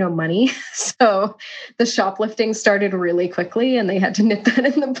we had no money. So the shoplifting started really quickly, and they had to nip that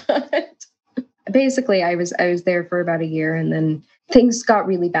in the bud. Basically, I was there for about a year, and then things got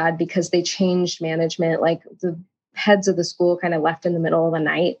really bad because they changed management. Like, the heads of the school kind of left in the middle of the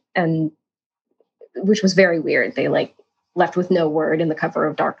night, and which was very weird. They like left with no word in the cover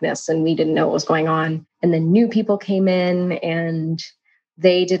of darkness, and we didn't know what was going on. And then new people came in, and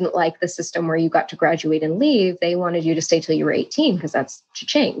they didn't like the system where you got to graduate and leave. They wanted you to stay till you were 18 because that's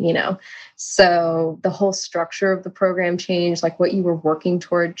cha-ching, you know? So the whole structure of the program changed, like what you were working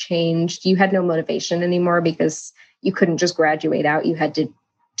toward changed. You had no motivation anymore because you couldn't just graduate out. You had to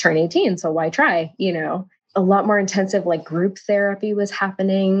turn 18. So why try, you know? A lot more intensive like group therapy was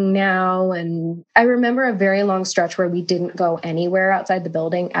happening now. And I remember a very long stretch where we didn't go anywhere outside the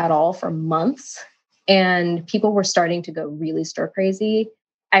building at all for months. And people were starting to go really stir crazy.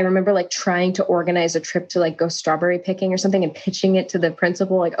 I remember like trying to organize a trip to like go strawberry picking or something and pitching it to the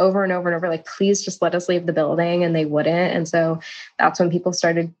principal like over and over and over, like, please just let us leave the building. And they wouldn't. And so that's when people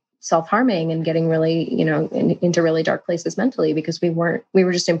started self-harming and getting really, you know, into really dark places mentally because we were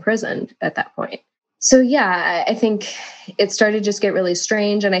just imprisoned at that point. So yeah, I think it started to just get really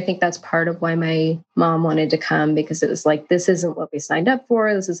strange. And I think that's part of why my mom wanted to come, because it was like, this isn't what we signed up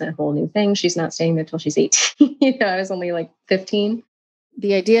for. This is a whole new thing. She's not staying there till she's 18. You know, I was only like 15.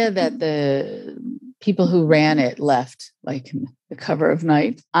 The idea that the people who ran it left like in the cover of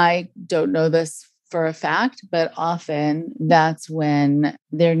night. I don't know this for a fact, but often that's when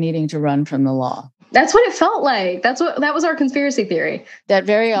they're needing to run from the law. That's what it felt like. That was our conspiracy theory. That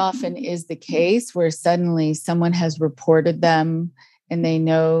very often is the case where suddenly someone has reported them and they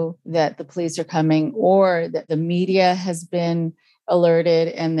know that the police are coming, or that the media has been alerted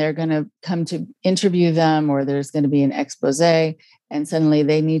and they're going to come to interview them, or there's going to be an expose, and suddenly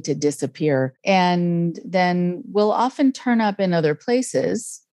they need to disappear. And then will often turn up in other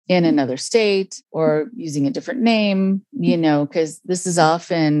places, in another state, or using a different name, you know, because this is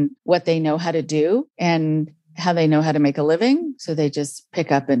often what they know how to do and how they know how to make a living. So they just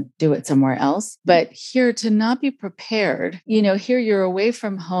pick up and do it somewhere else. But here, to not be prepared, you know, here you're away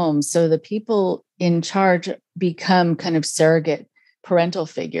from home. So the people in charge become kind of surrogate parental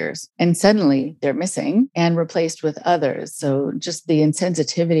figures, and suddenly they're missing and replaced with others. So just the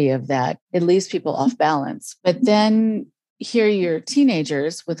insensitivity of that, it leaves people off balance. But then here you're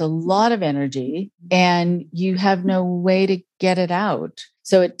teenagers with a lot of energy and you have no way to get it out.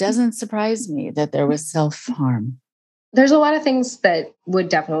 So it doesn't surprise me that there was self-harm. There's a lot of things that would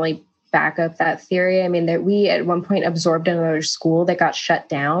definitely back up that theory. I mean, that we at one point absorbed another school that got shut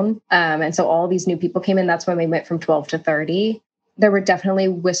down. And so all these new people came in. That's when we went from 12 to 30. There were definitely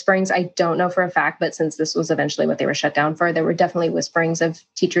whisperings. I don't know for a fact, but since this was eventually what they were shut down for, there were definitely whisperings of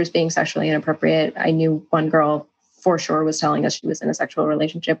teachers being sexually inappropriate. I knew one girl for sure was telling us she was in a sexual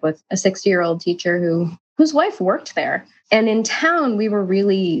relationship with a 60-year-old teacher whose wife worked there. And in town,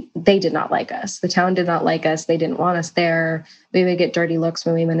 they did not like us. The town did not like us. They didn't want us there. We would get dirty looks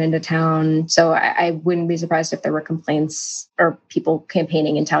when we went into town. So I wouldn't be surprised if there were complaints or people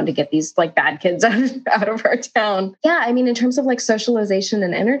campaigning in town to get these like bad kids out of our town. Yeah, I mean, in terms of like socialization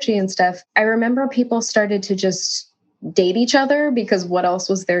and energy and stuff, I remember people started to just date each other because what else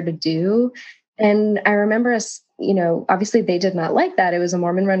was there to do? And I remember us, you know, obviously they did not like that. It was a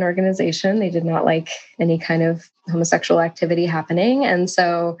Mormon-run organization. They did not like any kind of homosexual activity happening. And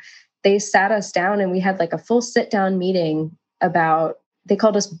so they sat us down and we had like a full sit-down meeting about, they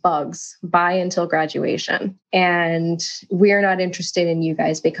called us bugs, bi until graduation. And we're not interested in you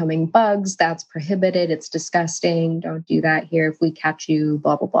guys becoming bugs. That's prohibited. It's disgusting. Don't do that here. If we catch you,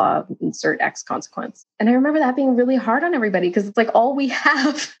 blah, blah, blah, insert X consequence. And I remember that being really hard on everybody because it's like all we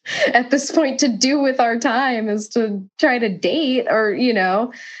have at this point to do with our time is to try to date or, you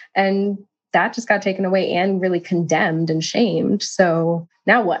know, and that just got taken away and really condemned and shamed. So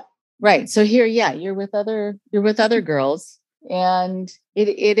now what? Right. So here, yeah, you're with other girls. And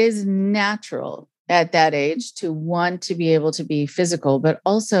it is natural at that age to want to be able to be physical, but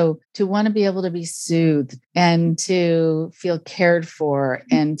also to want to be able to be soothed and to feel cared for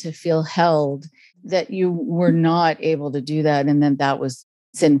and to feel held. That you were not able to do that and then that was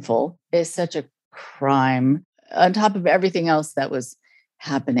sinful is such a crime on top of everything else that was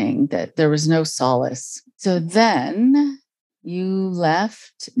happening, that there was no solace. So then you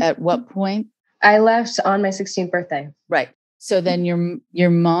left at what point? I left on my 16th birthday. Right. So then your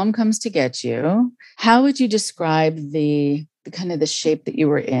mom comes to get you. How would you describe the kind of the shape that you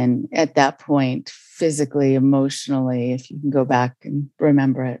were in at that point, physically, emotionally, if you can go back and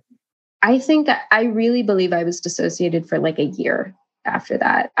remember it? I think I really believe I was dissociated for like a year after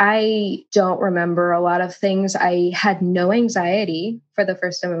that. I don't remember a lot of things. I had no anxiety for the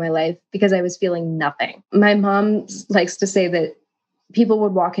first time in my life because I was feeling nothing. My mom likes to say that people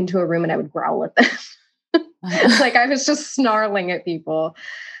would walk into a room and I would growl at them. Like I was just snarling at people.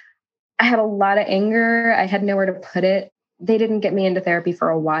 I had a lot of anger. I had nowhere to put it. They didn't get me into therapy for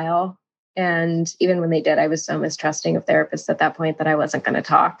a while. And even when they did, I was so mistrusting of therapists at that point that I wasn't going to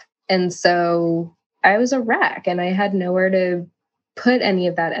talk. And so I was a wreck and I had nowhere to put any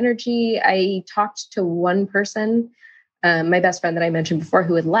of that energy. I talked to one person, my best friend that I mentioned before,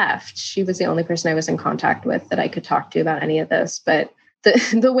 who had left. She was the only person I was in contact with that I could talk to about any of this. But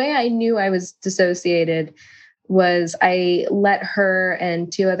the way I knew I was dissociated was I let her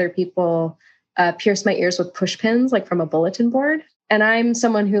and two other people pierce my ears with push pins, like from a bulletin board. And I'm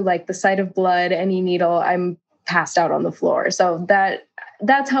someone who, like, the sight of blood, any needle, I'm passed out on the floor. So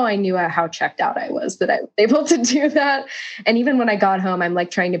that's how I knew how checked out I was, that I was able to do that. And even when I got home, I'm like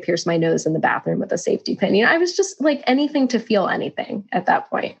trying to pierce my nose in the bathroom with a safety pin. You know, I was just like anything to feel anything at that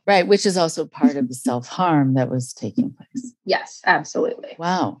point. Right. Which is also part of the self-harm that was taking place. Yes, absolutely.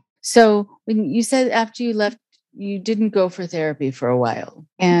 Wow. So when you said after you left, you didn't go for therapy for a while.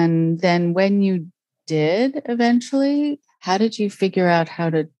 And then when you did eventually, how did you figure out how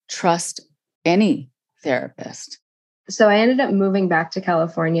to trust any therapist? So I ended up moving back to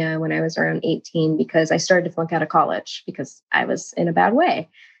California when I was around 18 because I started to flunk out of college because I was in a bad way.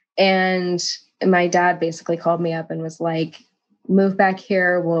 And my dad basically called me up and was like, move back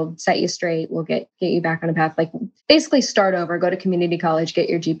here. We'll set you straight. We'll get you back on a path. Like, basically start over, go to community college, get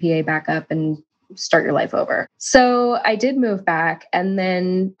your GPA back up and start your life over. So I did move back. And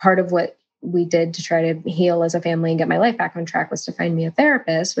then part of what we did to try to heal as a family and get my life back on track was to find me a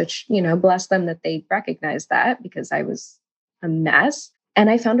therapist, which, you know, bless them that they recognized that because I was a mess. And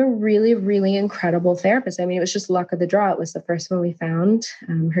I found a really, really incredible therapist. I mean, it was just luck of the draw. It was the first one we found.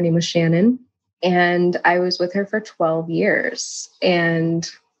 Her name was Shannon. And I was with her for 12 years. And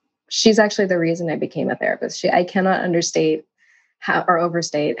she's actually the reason I became a therapist. I cannot understate or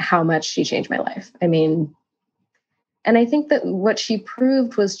overstate how much she changed my life. I mean, and I think that what she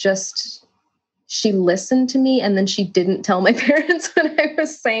proved was just, she listened to me and then she didn't tell my parents what I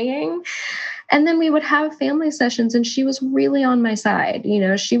was saying. And then we would have family sessions and she was really on my side. You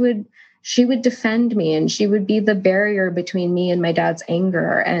know, she would defend me and she would be the barrier between me and my dad's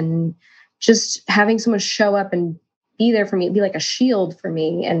anger. And just having someone show up and be there for me, be like a shield for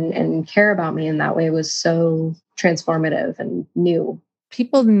me and care about me in that way was so transformative and new.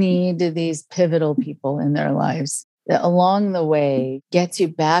 People need these pivotal people in their lives that along the way gets you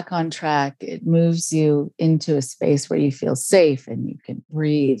back on track. It moves you into a space where you feel safe and you can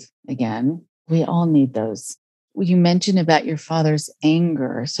breathe again. We all need those. You mentioned about your father's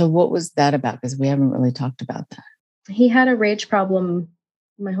anger. So what was that about? Because we haven't really talked about that. He had a rage problem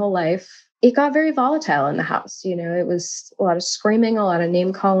my whole life. It got very volatile in the house. You know, it was a lot of screaming, a lot of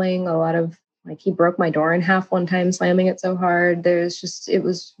name calling, a lot of, like, he broke my door in half one time, slamming it so hard. It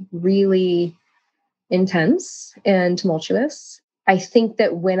was really intense and tumultuous. I think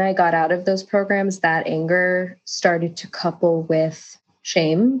that when I got out of those programs, that anger started to couple with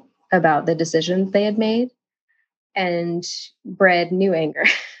shame about the decisions they had made and bred new anger.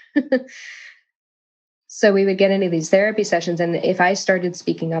 So we would get into these therapy sessions. And if I started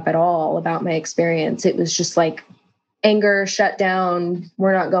speaking up at all about my experience, it was just like anger, shut down,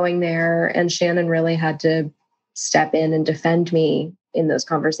 we're not going there. And Shannon really had to step in and defend me in those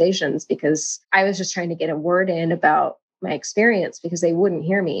conversations because I was just trying to get a word in about my experience because they wouldn't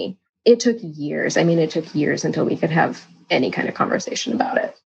hear me. It took years. I mean, it took years until we could have any kind of conversation about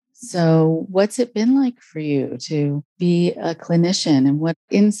it. So what's it been like for you to be a clinician, and what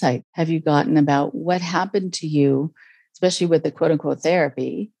insight have you gotten about what happened to you, especially with the quote unquote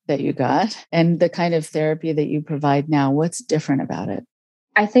therapy that you got and the kind of therapy that you provide now? What's different about it?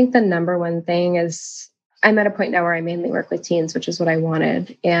 I think the number one thing is I'm at a point now where I mainly work with teens, which is what I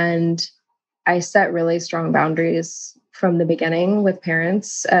wanted. And I set really strong boundaries from the beginning with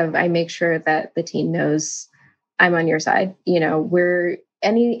parents. I make sure that the teen knows I'm on your side. You know,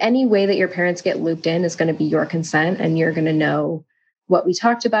 any way that your parents get looped in is going to be your consent, and you're going to know what we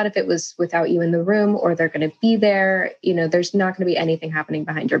talked about if it was without you in the room, or they're going to be there. You know, there's not going to be anything happening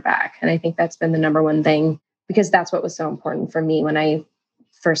behind your back. And I think that's been the number one thing, because that's what was so important for me when I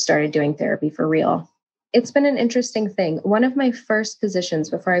first started doing therapy for real. It's been an interesting thing. One of my first positions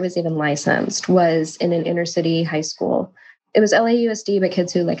before I was even licensed was in an inner city high school. It was LAUSD, but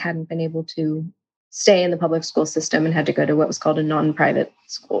kids who hadn't been able to stay in the public school system and had to go to what was called a non-public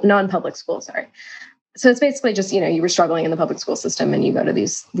school. Sorry. So it's basically just, you were struggling in the public school system and you go to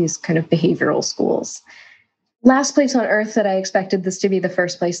these kind of behavioral schools. Last place on earth that I expected this to be the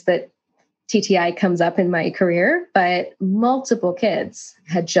first place that TTI comes up in my career, but multiple kids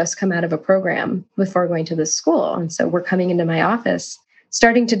had just come out of a program before going to this school. And so we're coming into my office,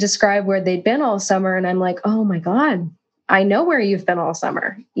 starting to describe where they'd been all summer. And I'm like, oh my God, I know where you've been all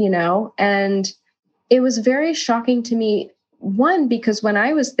summer, and it was very shocking to me one, because when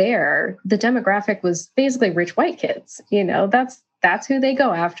I was there, the demographic was basically rich white kids. That's who they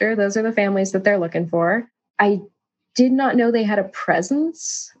go after. Those are the families that they're looking for. I did not know they had a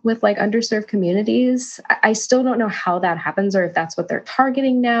presence with like underserved communities. I still don't know how that happens, or if that's what they're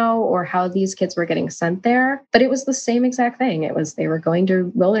targeting now, or how these kids were getting sent there. But it was the same exact thing. They were going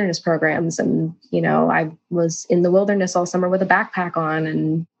to wilderness programs, and, I was in the wilderness all summer with a backpack on.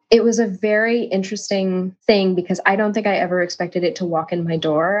 And it was a very interesting thing because I don't think I ever expected it to walk in my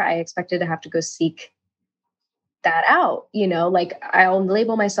door. I expected to have to go seek that out, like I'll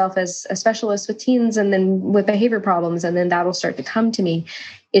label myself as a specialist with teens and then with behavior problems, and then that'll start to come to me.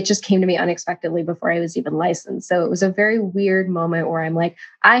 It just came to me unexpectedly before I was even licensed. So it was a very weird moment where I'm like,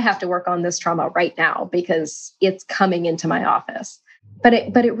 I have to work on this trauma right now because it's coming into my office. But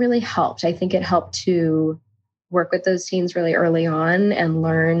it really helped. I think it helped to work with those teens really early on and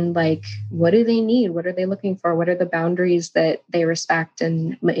learn, like, what do they need? What are they looking for? What are the boundaries that they respect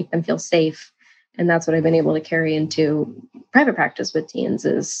and make them feel safe? And that's what I've been able to carry into private practice with teens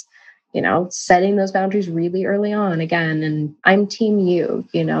is, setting those boundaries really early on again. And I'm team you,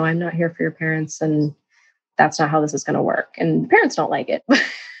 I'm not here for your parents, and that's not how this is going to work. And parents don't like it,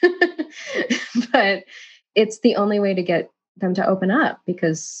 but it's the only way to get them to open up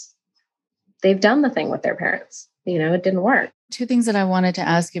because they've done the thing with their parents. It didn't work. Two things that I wanted to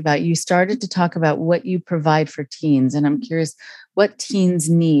ask you about. You started to talk about what you provide for teens, and I'm curious what teens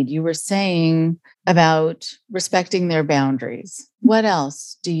need. You were saying about respecting their boundaries. What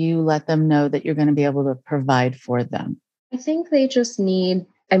else do you let them know that you're going to be able to provide for them? I think they just need,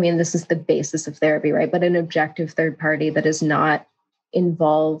 this is the basis of therapy, right? But an objective third party that is not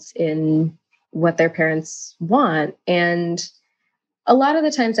involved in what their parents want. And a lot of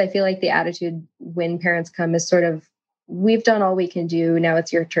the times I feel like the attitude when parents come is sort of, we've done all we can do. Now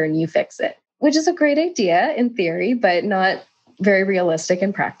it's your turn. You fix it, which is a great idea in theory, but not very realistic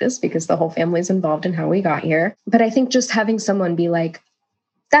in practice because the whole family's involved in how we got here. But I think just having someone be like,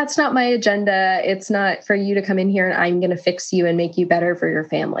 that's not my agenda. It's not for you to come in here and I'm going to fix you and make you better for your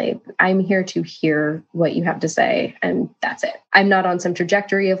family. I'm here to hear what you have to say. And that's it. I'm not on some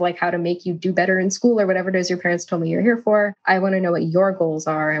trajectory of like how to make you do better in school or whatever it is your parents told me you're here for. I want to know what your goals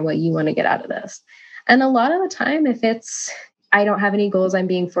are and what you want to get out of this. And a lot of the time, if it's, I don't have any goals, I'm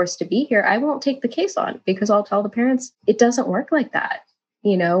being forced to be here, I won't take the case on because I'll tell the parents, it doesn't work like that.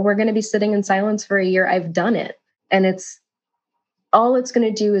 We're going to be sitting in silence for a year. I've done it. And all it's going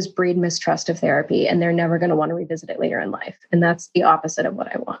to do is breed mistrust of therapy, and they're never going to want to revisit it later in life. And that's the opposite of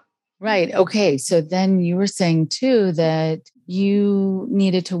what I want. Right. Okay. So then you were saying too that you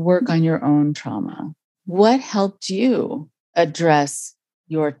needed to work on your own trauma. What helped you address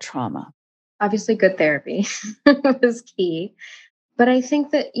your trauma? Obviously, good therapy was key. But I think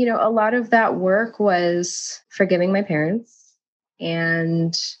that, a lot of that work was forgiving my parents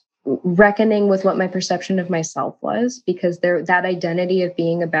and reckoning with what my perception of myself was, because that identity of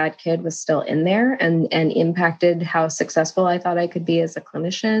being a bad kid was still in there and impacted how successful I thought I could be as a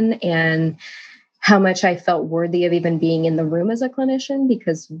clinician and how much I felt worthy of even being in the room as a clinician,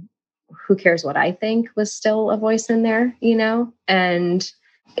 because who cares what I think was still a voice in there, and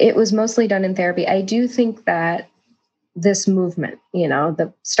it was mostly done in therapy. I do think that this movement,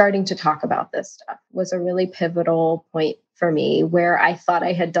 the starting to talk about this stuff was a really pivotal point for me where I thought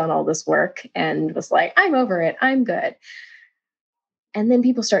I had done all this work and was like, I'm over it. I'm good. And then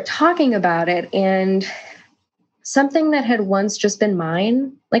people start talking about it, and something that had once just been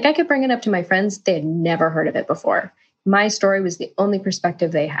mine, like I could bring it up to my friends. They had never heard of it before. My story was the only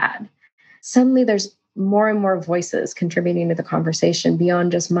perspective they had. Suddenly there's more and more voices contributing to the conversation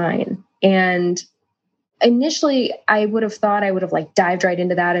beyond just mine. And initially I would have thought I would have like dived right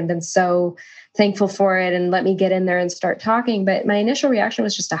into that and been so thankful for it and let me get in there and start talking. But my initial reaction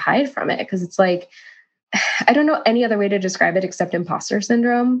was just to hide from it, because it's like, I don't know any other way to describe it except imposter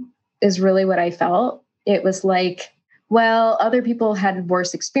syndrome is really what I felt. It was like, well, other people had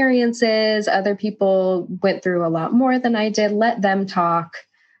worse experiences. Other people went through a lot more than I did. Let them talk.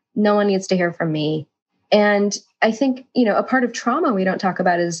 No one needs to hear from me. And I think, a part of trauma we don't talk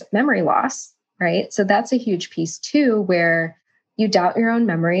about is memory loss, right? So that's a huge piece too, where you doubt your own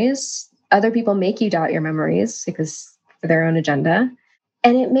memories. Other people make you doubt your memories because for their own agenda.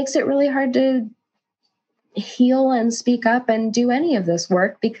 And it makes it really hard to heal and speak up and do any of this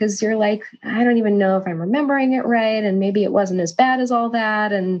work, because you're like, I don't even know if I'm remembering it right. And maybe it wasn't as bad as all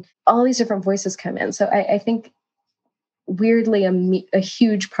that. And all these different voices come in. So I think weirdly, a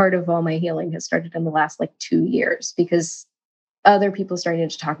huge part of all my healing has started in the last 2 years, because other people starting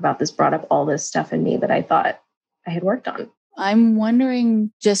to talk about this brought up all this stuff in me that I thought I had worked on. I'm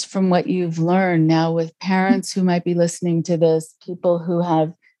wondering, just from what you've learned now with parents who might be listening to this, people who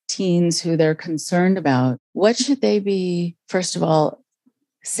have teens who they're concerned about, what should they be, first of all,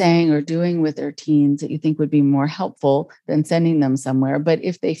 saying or doing with their teens that you think would be more helpful than sending them somewhere? But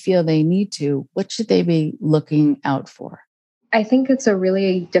if they feel they need to, what should they be looking out for? I think it's a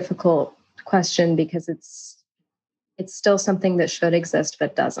really difficult question because it's still something that should exist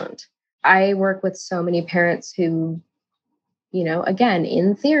but doesn't. I work with so many parents who, again,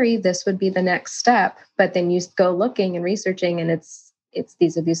 in theory, this would be the next step, but then you go looking and researching and it's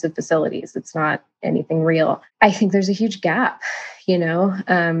these abusive facilities. It's not anything real. I think there's a huge gap,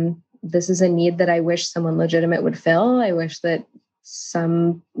 this is a need that I wish someone legitimate would fill. I wish that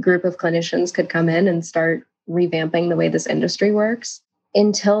some group of clinicians could come in and start revamping the way this industry works.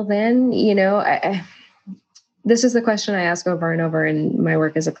 Until then, this is the question I ask over and over in my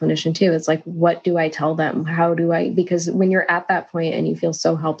work as a clinician too. It's like, what do I tell them? Because when you're at that point and you feel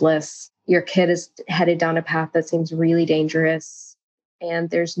so helpless, your kid is headed down a path that seems really dangerous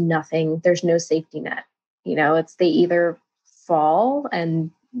and there's no safety net. It's they either fall and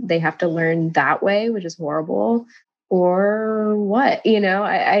they have to learn that way, which is horrible, or what,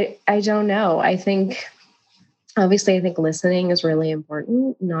 I don't know. I think listening is really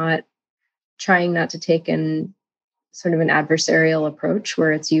important, trying not to take in sort of an adversarial approach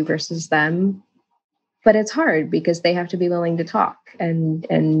where it's you versus them. But it's hard because they have to be willing to talk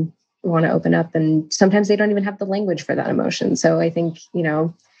and want to open up. And sometimes they don't even have the language for that emotion. So I think,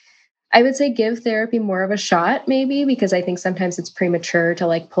 I would say give therapy more of a shot, maybe, because I think sometimes it's premature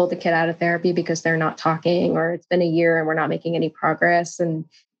to pull the kid out of therapy because they're not talking or it's been a year and we're not making any progress. And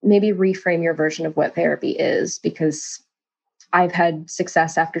maybe reframe your version of what therapy is, because I've had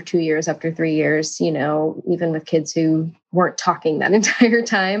success after 2 years, after 3 years, even with kids who weren't talking that entire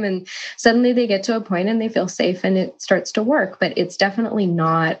time. And suddenly they get to a point and they feel safe and it starts to work. But it's definitely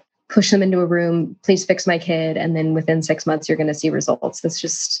not push them into a room, please fix my kid. And then within 6 months, you're going to see results.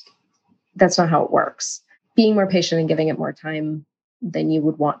 That's not how it works. Being more patient and giving it more time than you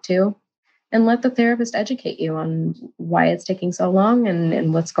would want to. And let the therapist educate you on why it's taking so long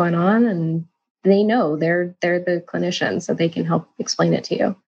and what's going on. And they know they're the clinician, so they can help explain it to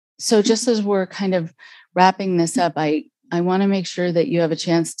you. So just as we're kind of wrapping this up, I want to make sure that you have a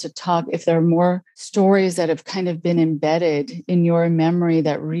chance to talk. If there are more stories that have kind of been embedded in your memory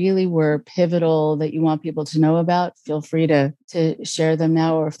that really were pivotal that you want people to know about, feel free to share them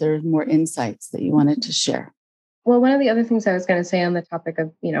now, or if there's more insights that you wanted to share. Well, one of the other things I was going to say on the topic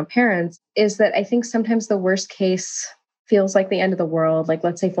of, parents is that I think sometimes the worst case feels like the end of the world, like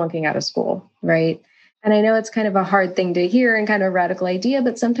let's say flunking out of school, right? And I know it's kind of a hard thing to hear and kind of a radical idea,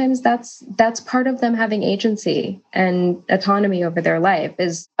 but sometimes that's part of them having agency and autonomy over their life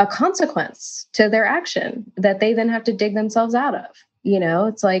is a consequence to their action that they then have to dig themselves out of.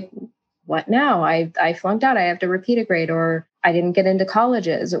 It's like, what now? I flunked out. I have to repeat a grade, or I didn't get into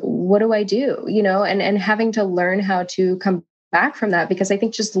colleges. What do I do? And having to learn how to come back from that, because I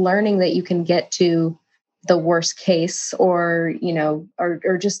think just learning that you can get to the worst case or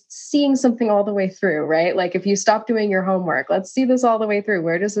just seeing something all the way through, right? Like if you stop doing your homework, let's see this all the way through.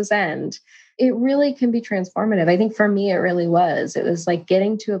 Where does this end? It really can be transformative. I think for me, it really was. It was like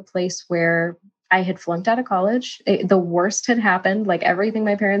getting to a place where I had flunked out of college. The worst had happened. Like everything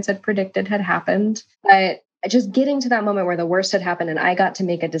my parents had predicted had happened. But just getting to that moment where the worst had happened and I got to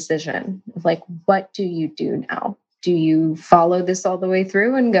make a decision of like, what do you do now? Do you follow this all the way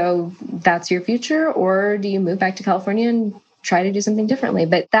through and go, that's your future? Or do you move back to California and try to do something differently?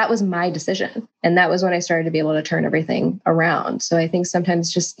 But that was my decision. And that was when I started to be able to turn everything around. So I think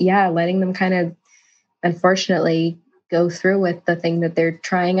sometimes just, letting them kind of, unfortunately, go through with the thing that they're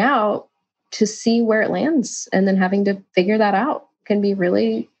trying out to see where it lands. And then having to figure that out can be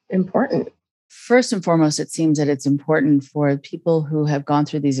really important. First and foremost, it seems that it's important for people who have gone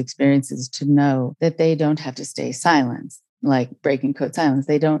through these experiences to know that they don't have to stay silent, like breaking code silence.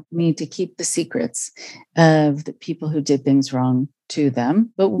 They don't need to keep the secrets of the people who did things wrong to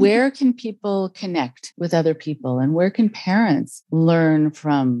them. But where can people connect with other people? And where can parents learn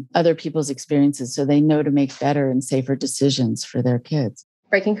from other people's experiences so they know to make better and safer decisions for their kids?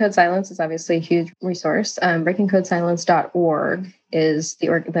 Breaking Code Silence is obviously a huge resource. BreakingCodeSilence.org is the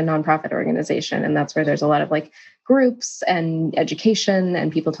nonprofit organization. And that's where there's a lot of like groups and education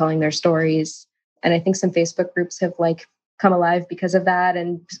and people telling their stories. And I think some Facebook groups have like come alive because of that,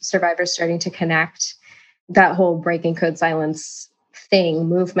 and survivors starting to connect. That whole Breaking Code Silence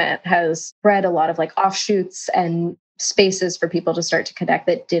movement has bred a lot of like offshoots and spaces for people to start to connect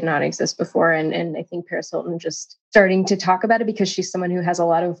that did not exist before. And I think Paris Hilton just starting to talk about it because she's someone who has a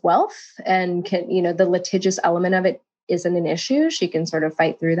lot of wealth and can, the litigious element of it isn't an issue. She can sort of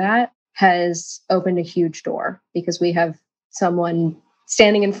fight through that, has opened a huge door because we have someone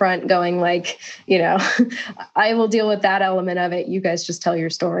standing in front going like, I will deal with that element of it. You guys just tell your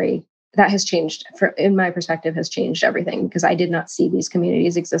story. That has changed, in my perspective, has changed everything because I did not see these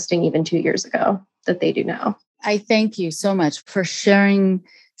communities existing even 2 years ago that they do now. I thank you so much for sharing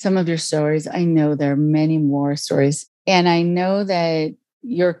some of your stories. I know there are many more stories, and I know that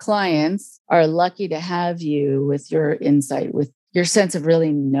your clients are lucky to have you with your insight, with your sense of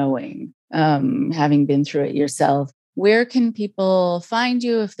really knowing, having been through it yourself. Where can people find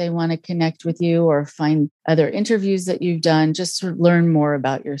you if they want to connect with you or find other interviews that you've done, just to learn more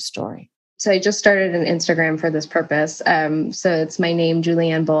about your story? So I just started an Instagram for this purpose. So it's my name,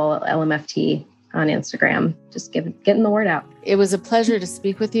 Julianne Bull, LMFT on Instagram. Just getting the word out. It was a pleasure to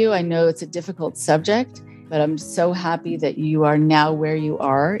speak with you. I know it's a difficult subject, but I'm so happy that you are now where you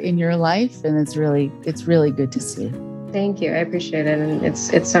are in your life. And it's really good to see. Thank you. I appreciate it. And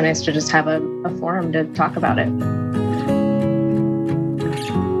it's so nice to just have a forum to talk about it.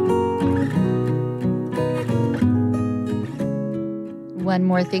 One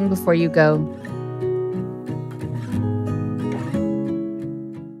more thing before you go.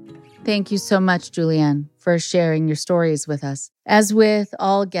 Thank you so much, Julianne, for sharing your stories with us. As with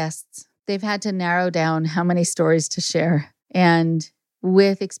all guests, they've had to narrow down how many stories to share. And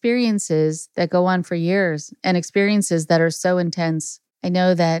with experiences that go on for years and experiences that are so intense, I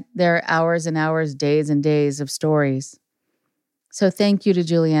know that there are hours and hours, days and days of stories. So thank you to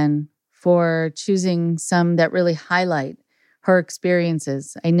Julianne for choosing some that really highlight her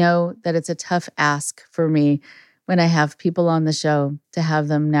experiences. I know that it's a tough ask for me when I have people on the show to have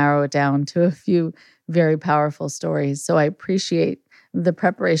them narrow it down to a few very powerful stories. So I appreciate the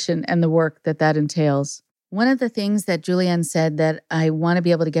preparation and the work that entails. One of the things that Julianne said that I want to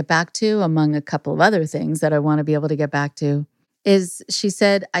be able to get back to, among a couple of other things that I want to be able to get back to, is she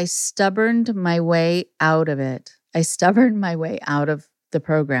said, I stubborned my way out of it. I stubborned my way out of the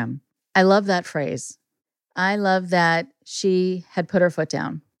program. I love that phrase. I love that she had put her foot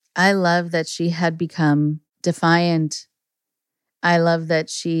down. I love that she had become defiant. I love that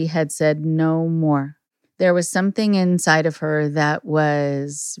she had said no more. There was something inside of her that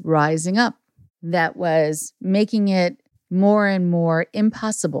was rising up, that was making it more and more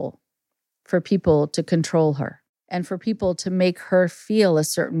impossible for people to control her and for people to make her feel a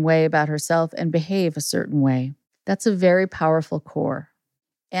certain way about herself and behave a certain way. That's a very powerful core.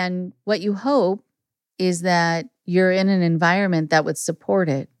 And what you hope is that you're in an environment that would support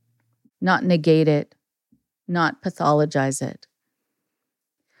it, not negate it, not pathologize it.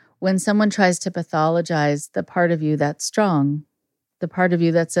 When someone tries to pathologize the part of you that's strong, the part of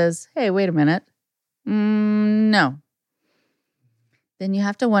you that says, hey, wait a minute, no, then you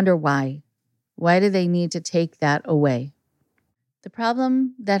have to wonder why. Why do they need to take that away? The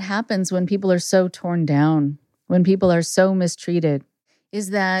problem that happens when people are so torn down, when people are so mistreated,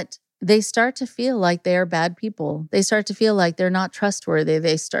 is that they start to feel like they are bad people. They start to feel like they're not trustworthy.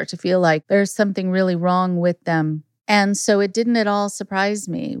 They start to feel like there's something really wrong with them. And so it didn't at all surprise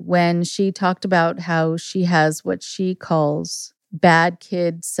me when she talked about how she has what she calls bad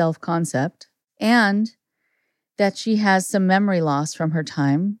kid self-concept, and that she has some memory loss from her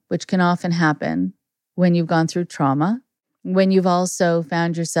time, which can often happen when you've gone through trauma, when you've also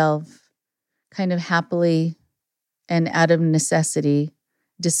found yourself kind of happily and out of necessity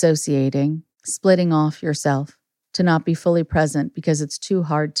dissociating, splitting off yourself to not be fully present because it's too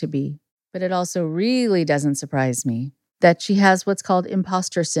hard to be. But it also really doesn't surprise me that she has what's called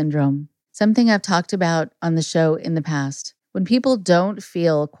imposter syndrome, something I've talked about on the show in the past. When people don't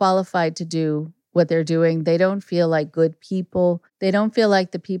feel qualified to do what they're doing, they don't feel like good people. They don't feel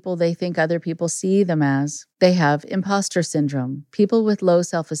like the people they think other people see them as. They have imposter syndrome. People with low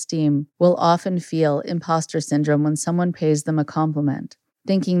self-esteem will often feel imposter syndrome when someone pays them a compliment,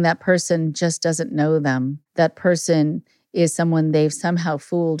 thinking that person just doesn't know them. That person is someone they've somehow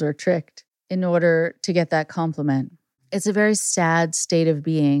fooled or tricked in order to get that compliment. It's a very sad state of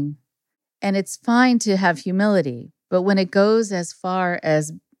being. And it's fine to have humility, but when it goes as far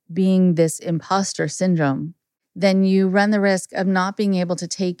as being this imposter syndrome, then you run the risk of not being able to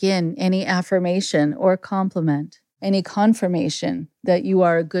take in any affirmation or compliment, any confirmation that you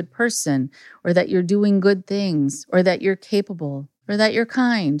are a good person, or that you're doing good things, or that you're capable, or that you're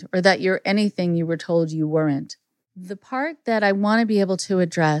kind, or that you're anything you were told you weren't. The part that I want to be able to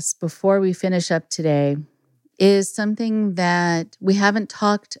address before we finish up today is something that we haven't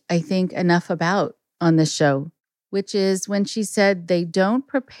talked, I think, enough about on this show, which is when she said they don't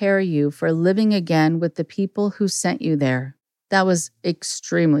prepare you for living again with the people who sent you there. That was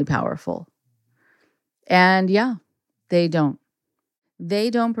extremely powerful. And yeah, They don't.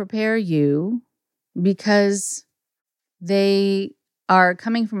 They don't prepare you because they are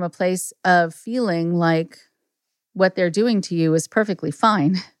coming from a place of feeling like what they're doing to you is perfectly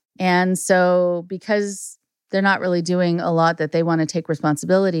fine. And so because they're not really doing a lot that they want to take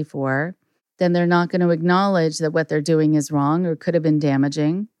responsibility for, then they're not going to acknowledge that what they're doing is wrong or could have been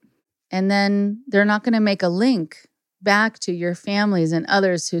damaging. And then they're not going to make a link back to your families and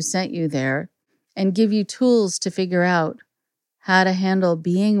others who sent you there and give you tools to figure out how to handle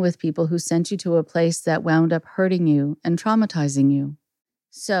being with people who sent you to a place that wound up hurting you and traumatizing you.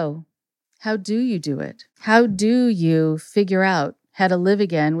 So, how do you do it? How do you figure out how to live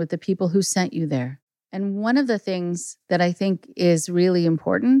again with the people who sent you there? And one of the things that I think is really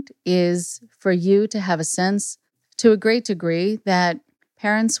important is for you to have a sense, to a great degree, that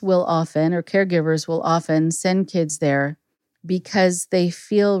parents will often, or caregivers will often, send kids there because they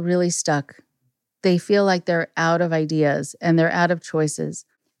feel really stuck. They feel like they're out of ideas and they're out of choices.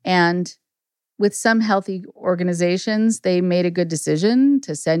 And with some healthy organizations, they made a good decision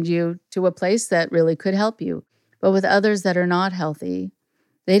to send you to a place that really could help you. But with others that are not healthy,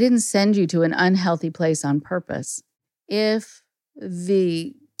 they didn't send you to an unhealthy place on purpose. If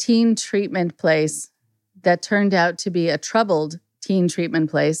the teen treatment place that turned out to be a troubled teen treatment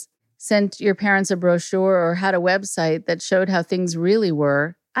place sent your parents a brochure or had a website that showed how things really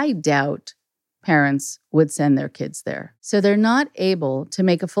were, I doubt parents would send their kids there. So they're not able to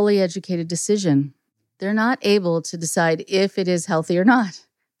make a fully educated decision. They're not able to decide if it is healthy or not.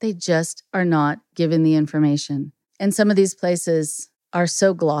 They just are not given the information. And some of these places are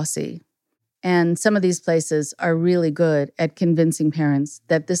so glossy. And some of these places are really good at convincing parents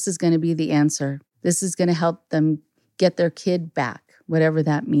that this is going to be the answer. This is going to help them get their kid back, whatever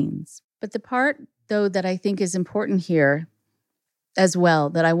that means. But the part, though, that I think is important here as well,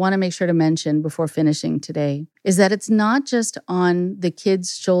 that I want to make sure to mention before finishing today, is that it's not just on the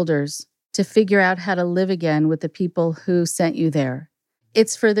kids' shoulders to figure out how to live again with the people who sent you there.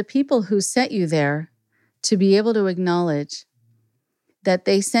 It's for the people who sent you there to be able to acknowledge that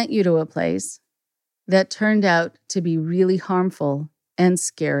they sent you to a place that turned out to be really harmful and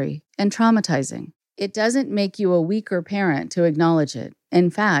scary and traumatizing. It doesn't make you a weaker parent to acknowledge it. In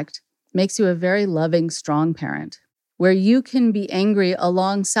fact, it makes you a very loving, strong parent, where you can be angry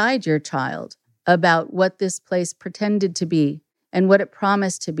alongside your child about what this place pretended to be and what it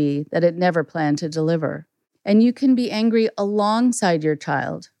promised to be that it never planned to deliver. And you can be angry alongside your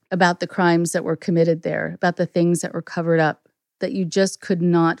child about the crimes that were committed there, about the things that were covered up that you just could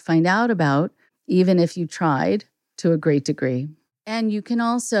not find out about, even if you tried to a great degree. And you can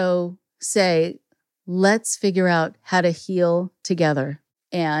also say, let's figure out how to heal together.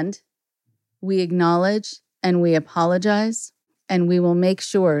 And we acknowledge and we apologize, and we will make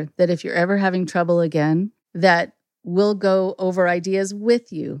sure that if you're ever having trouble again, that we'll go over ideas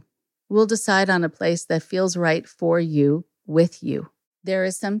with you. We'll decide on a place that feels right for you with you. There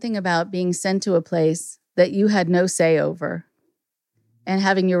is something about being sent to a place that you had no say over and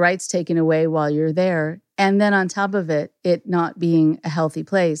having your rights taken away while you're there, and then on top of it, it not being a healthy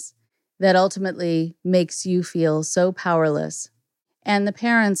place, that ultimately makes you feel so powerless. And the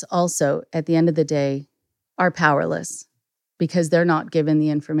parents also, at the end of the day, are powerless because they're not given the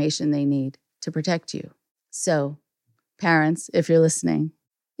information they need to protect you. So, parents, if you're listening,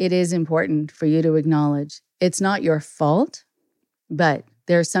 it is important for you to acknowledge it's not your fault, but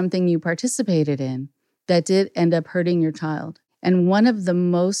there's something you participated in that did end up hurting your child. And one of the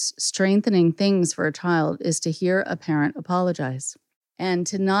most strengthening things for a child is to hear a parent apologize and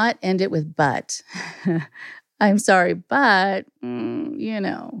to not end it with, but. I'm sorry, but,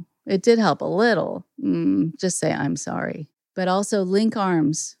 it did help a little. Just say, I'm sorry. But also link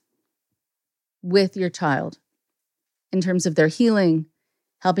arms with your child in terms of their healing,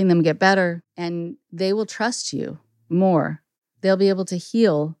 helping them get better, and they will trust you more. They'll be able to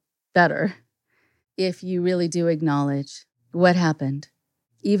heal better if you really do acknowledge what happened,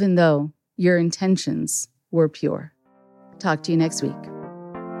 even though your intentions were pure. Talk to you next week.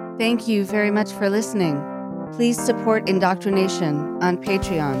 Thank you very much for listening. Please support Indoctrination on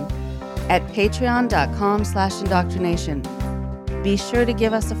Patreon at patreon.com/indoctrination. Be sure to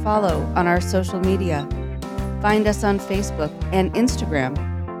give us a follow on our social media. Find us on Facebook and Instagram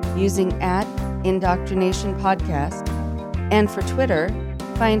using @indoctrinationpodcast. And for Twitter,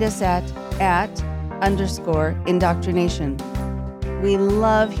 find us at @_indoctrination. We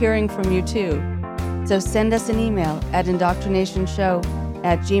love hearing from you too. So send us an email at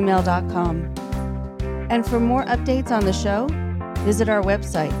indoctrinationshow@gmail.com. And for more updates on the show, visit our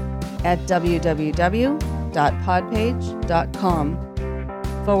website at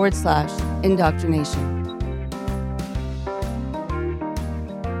www.podpage.com/indoctrination.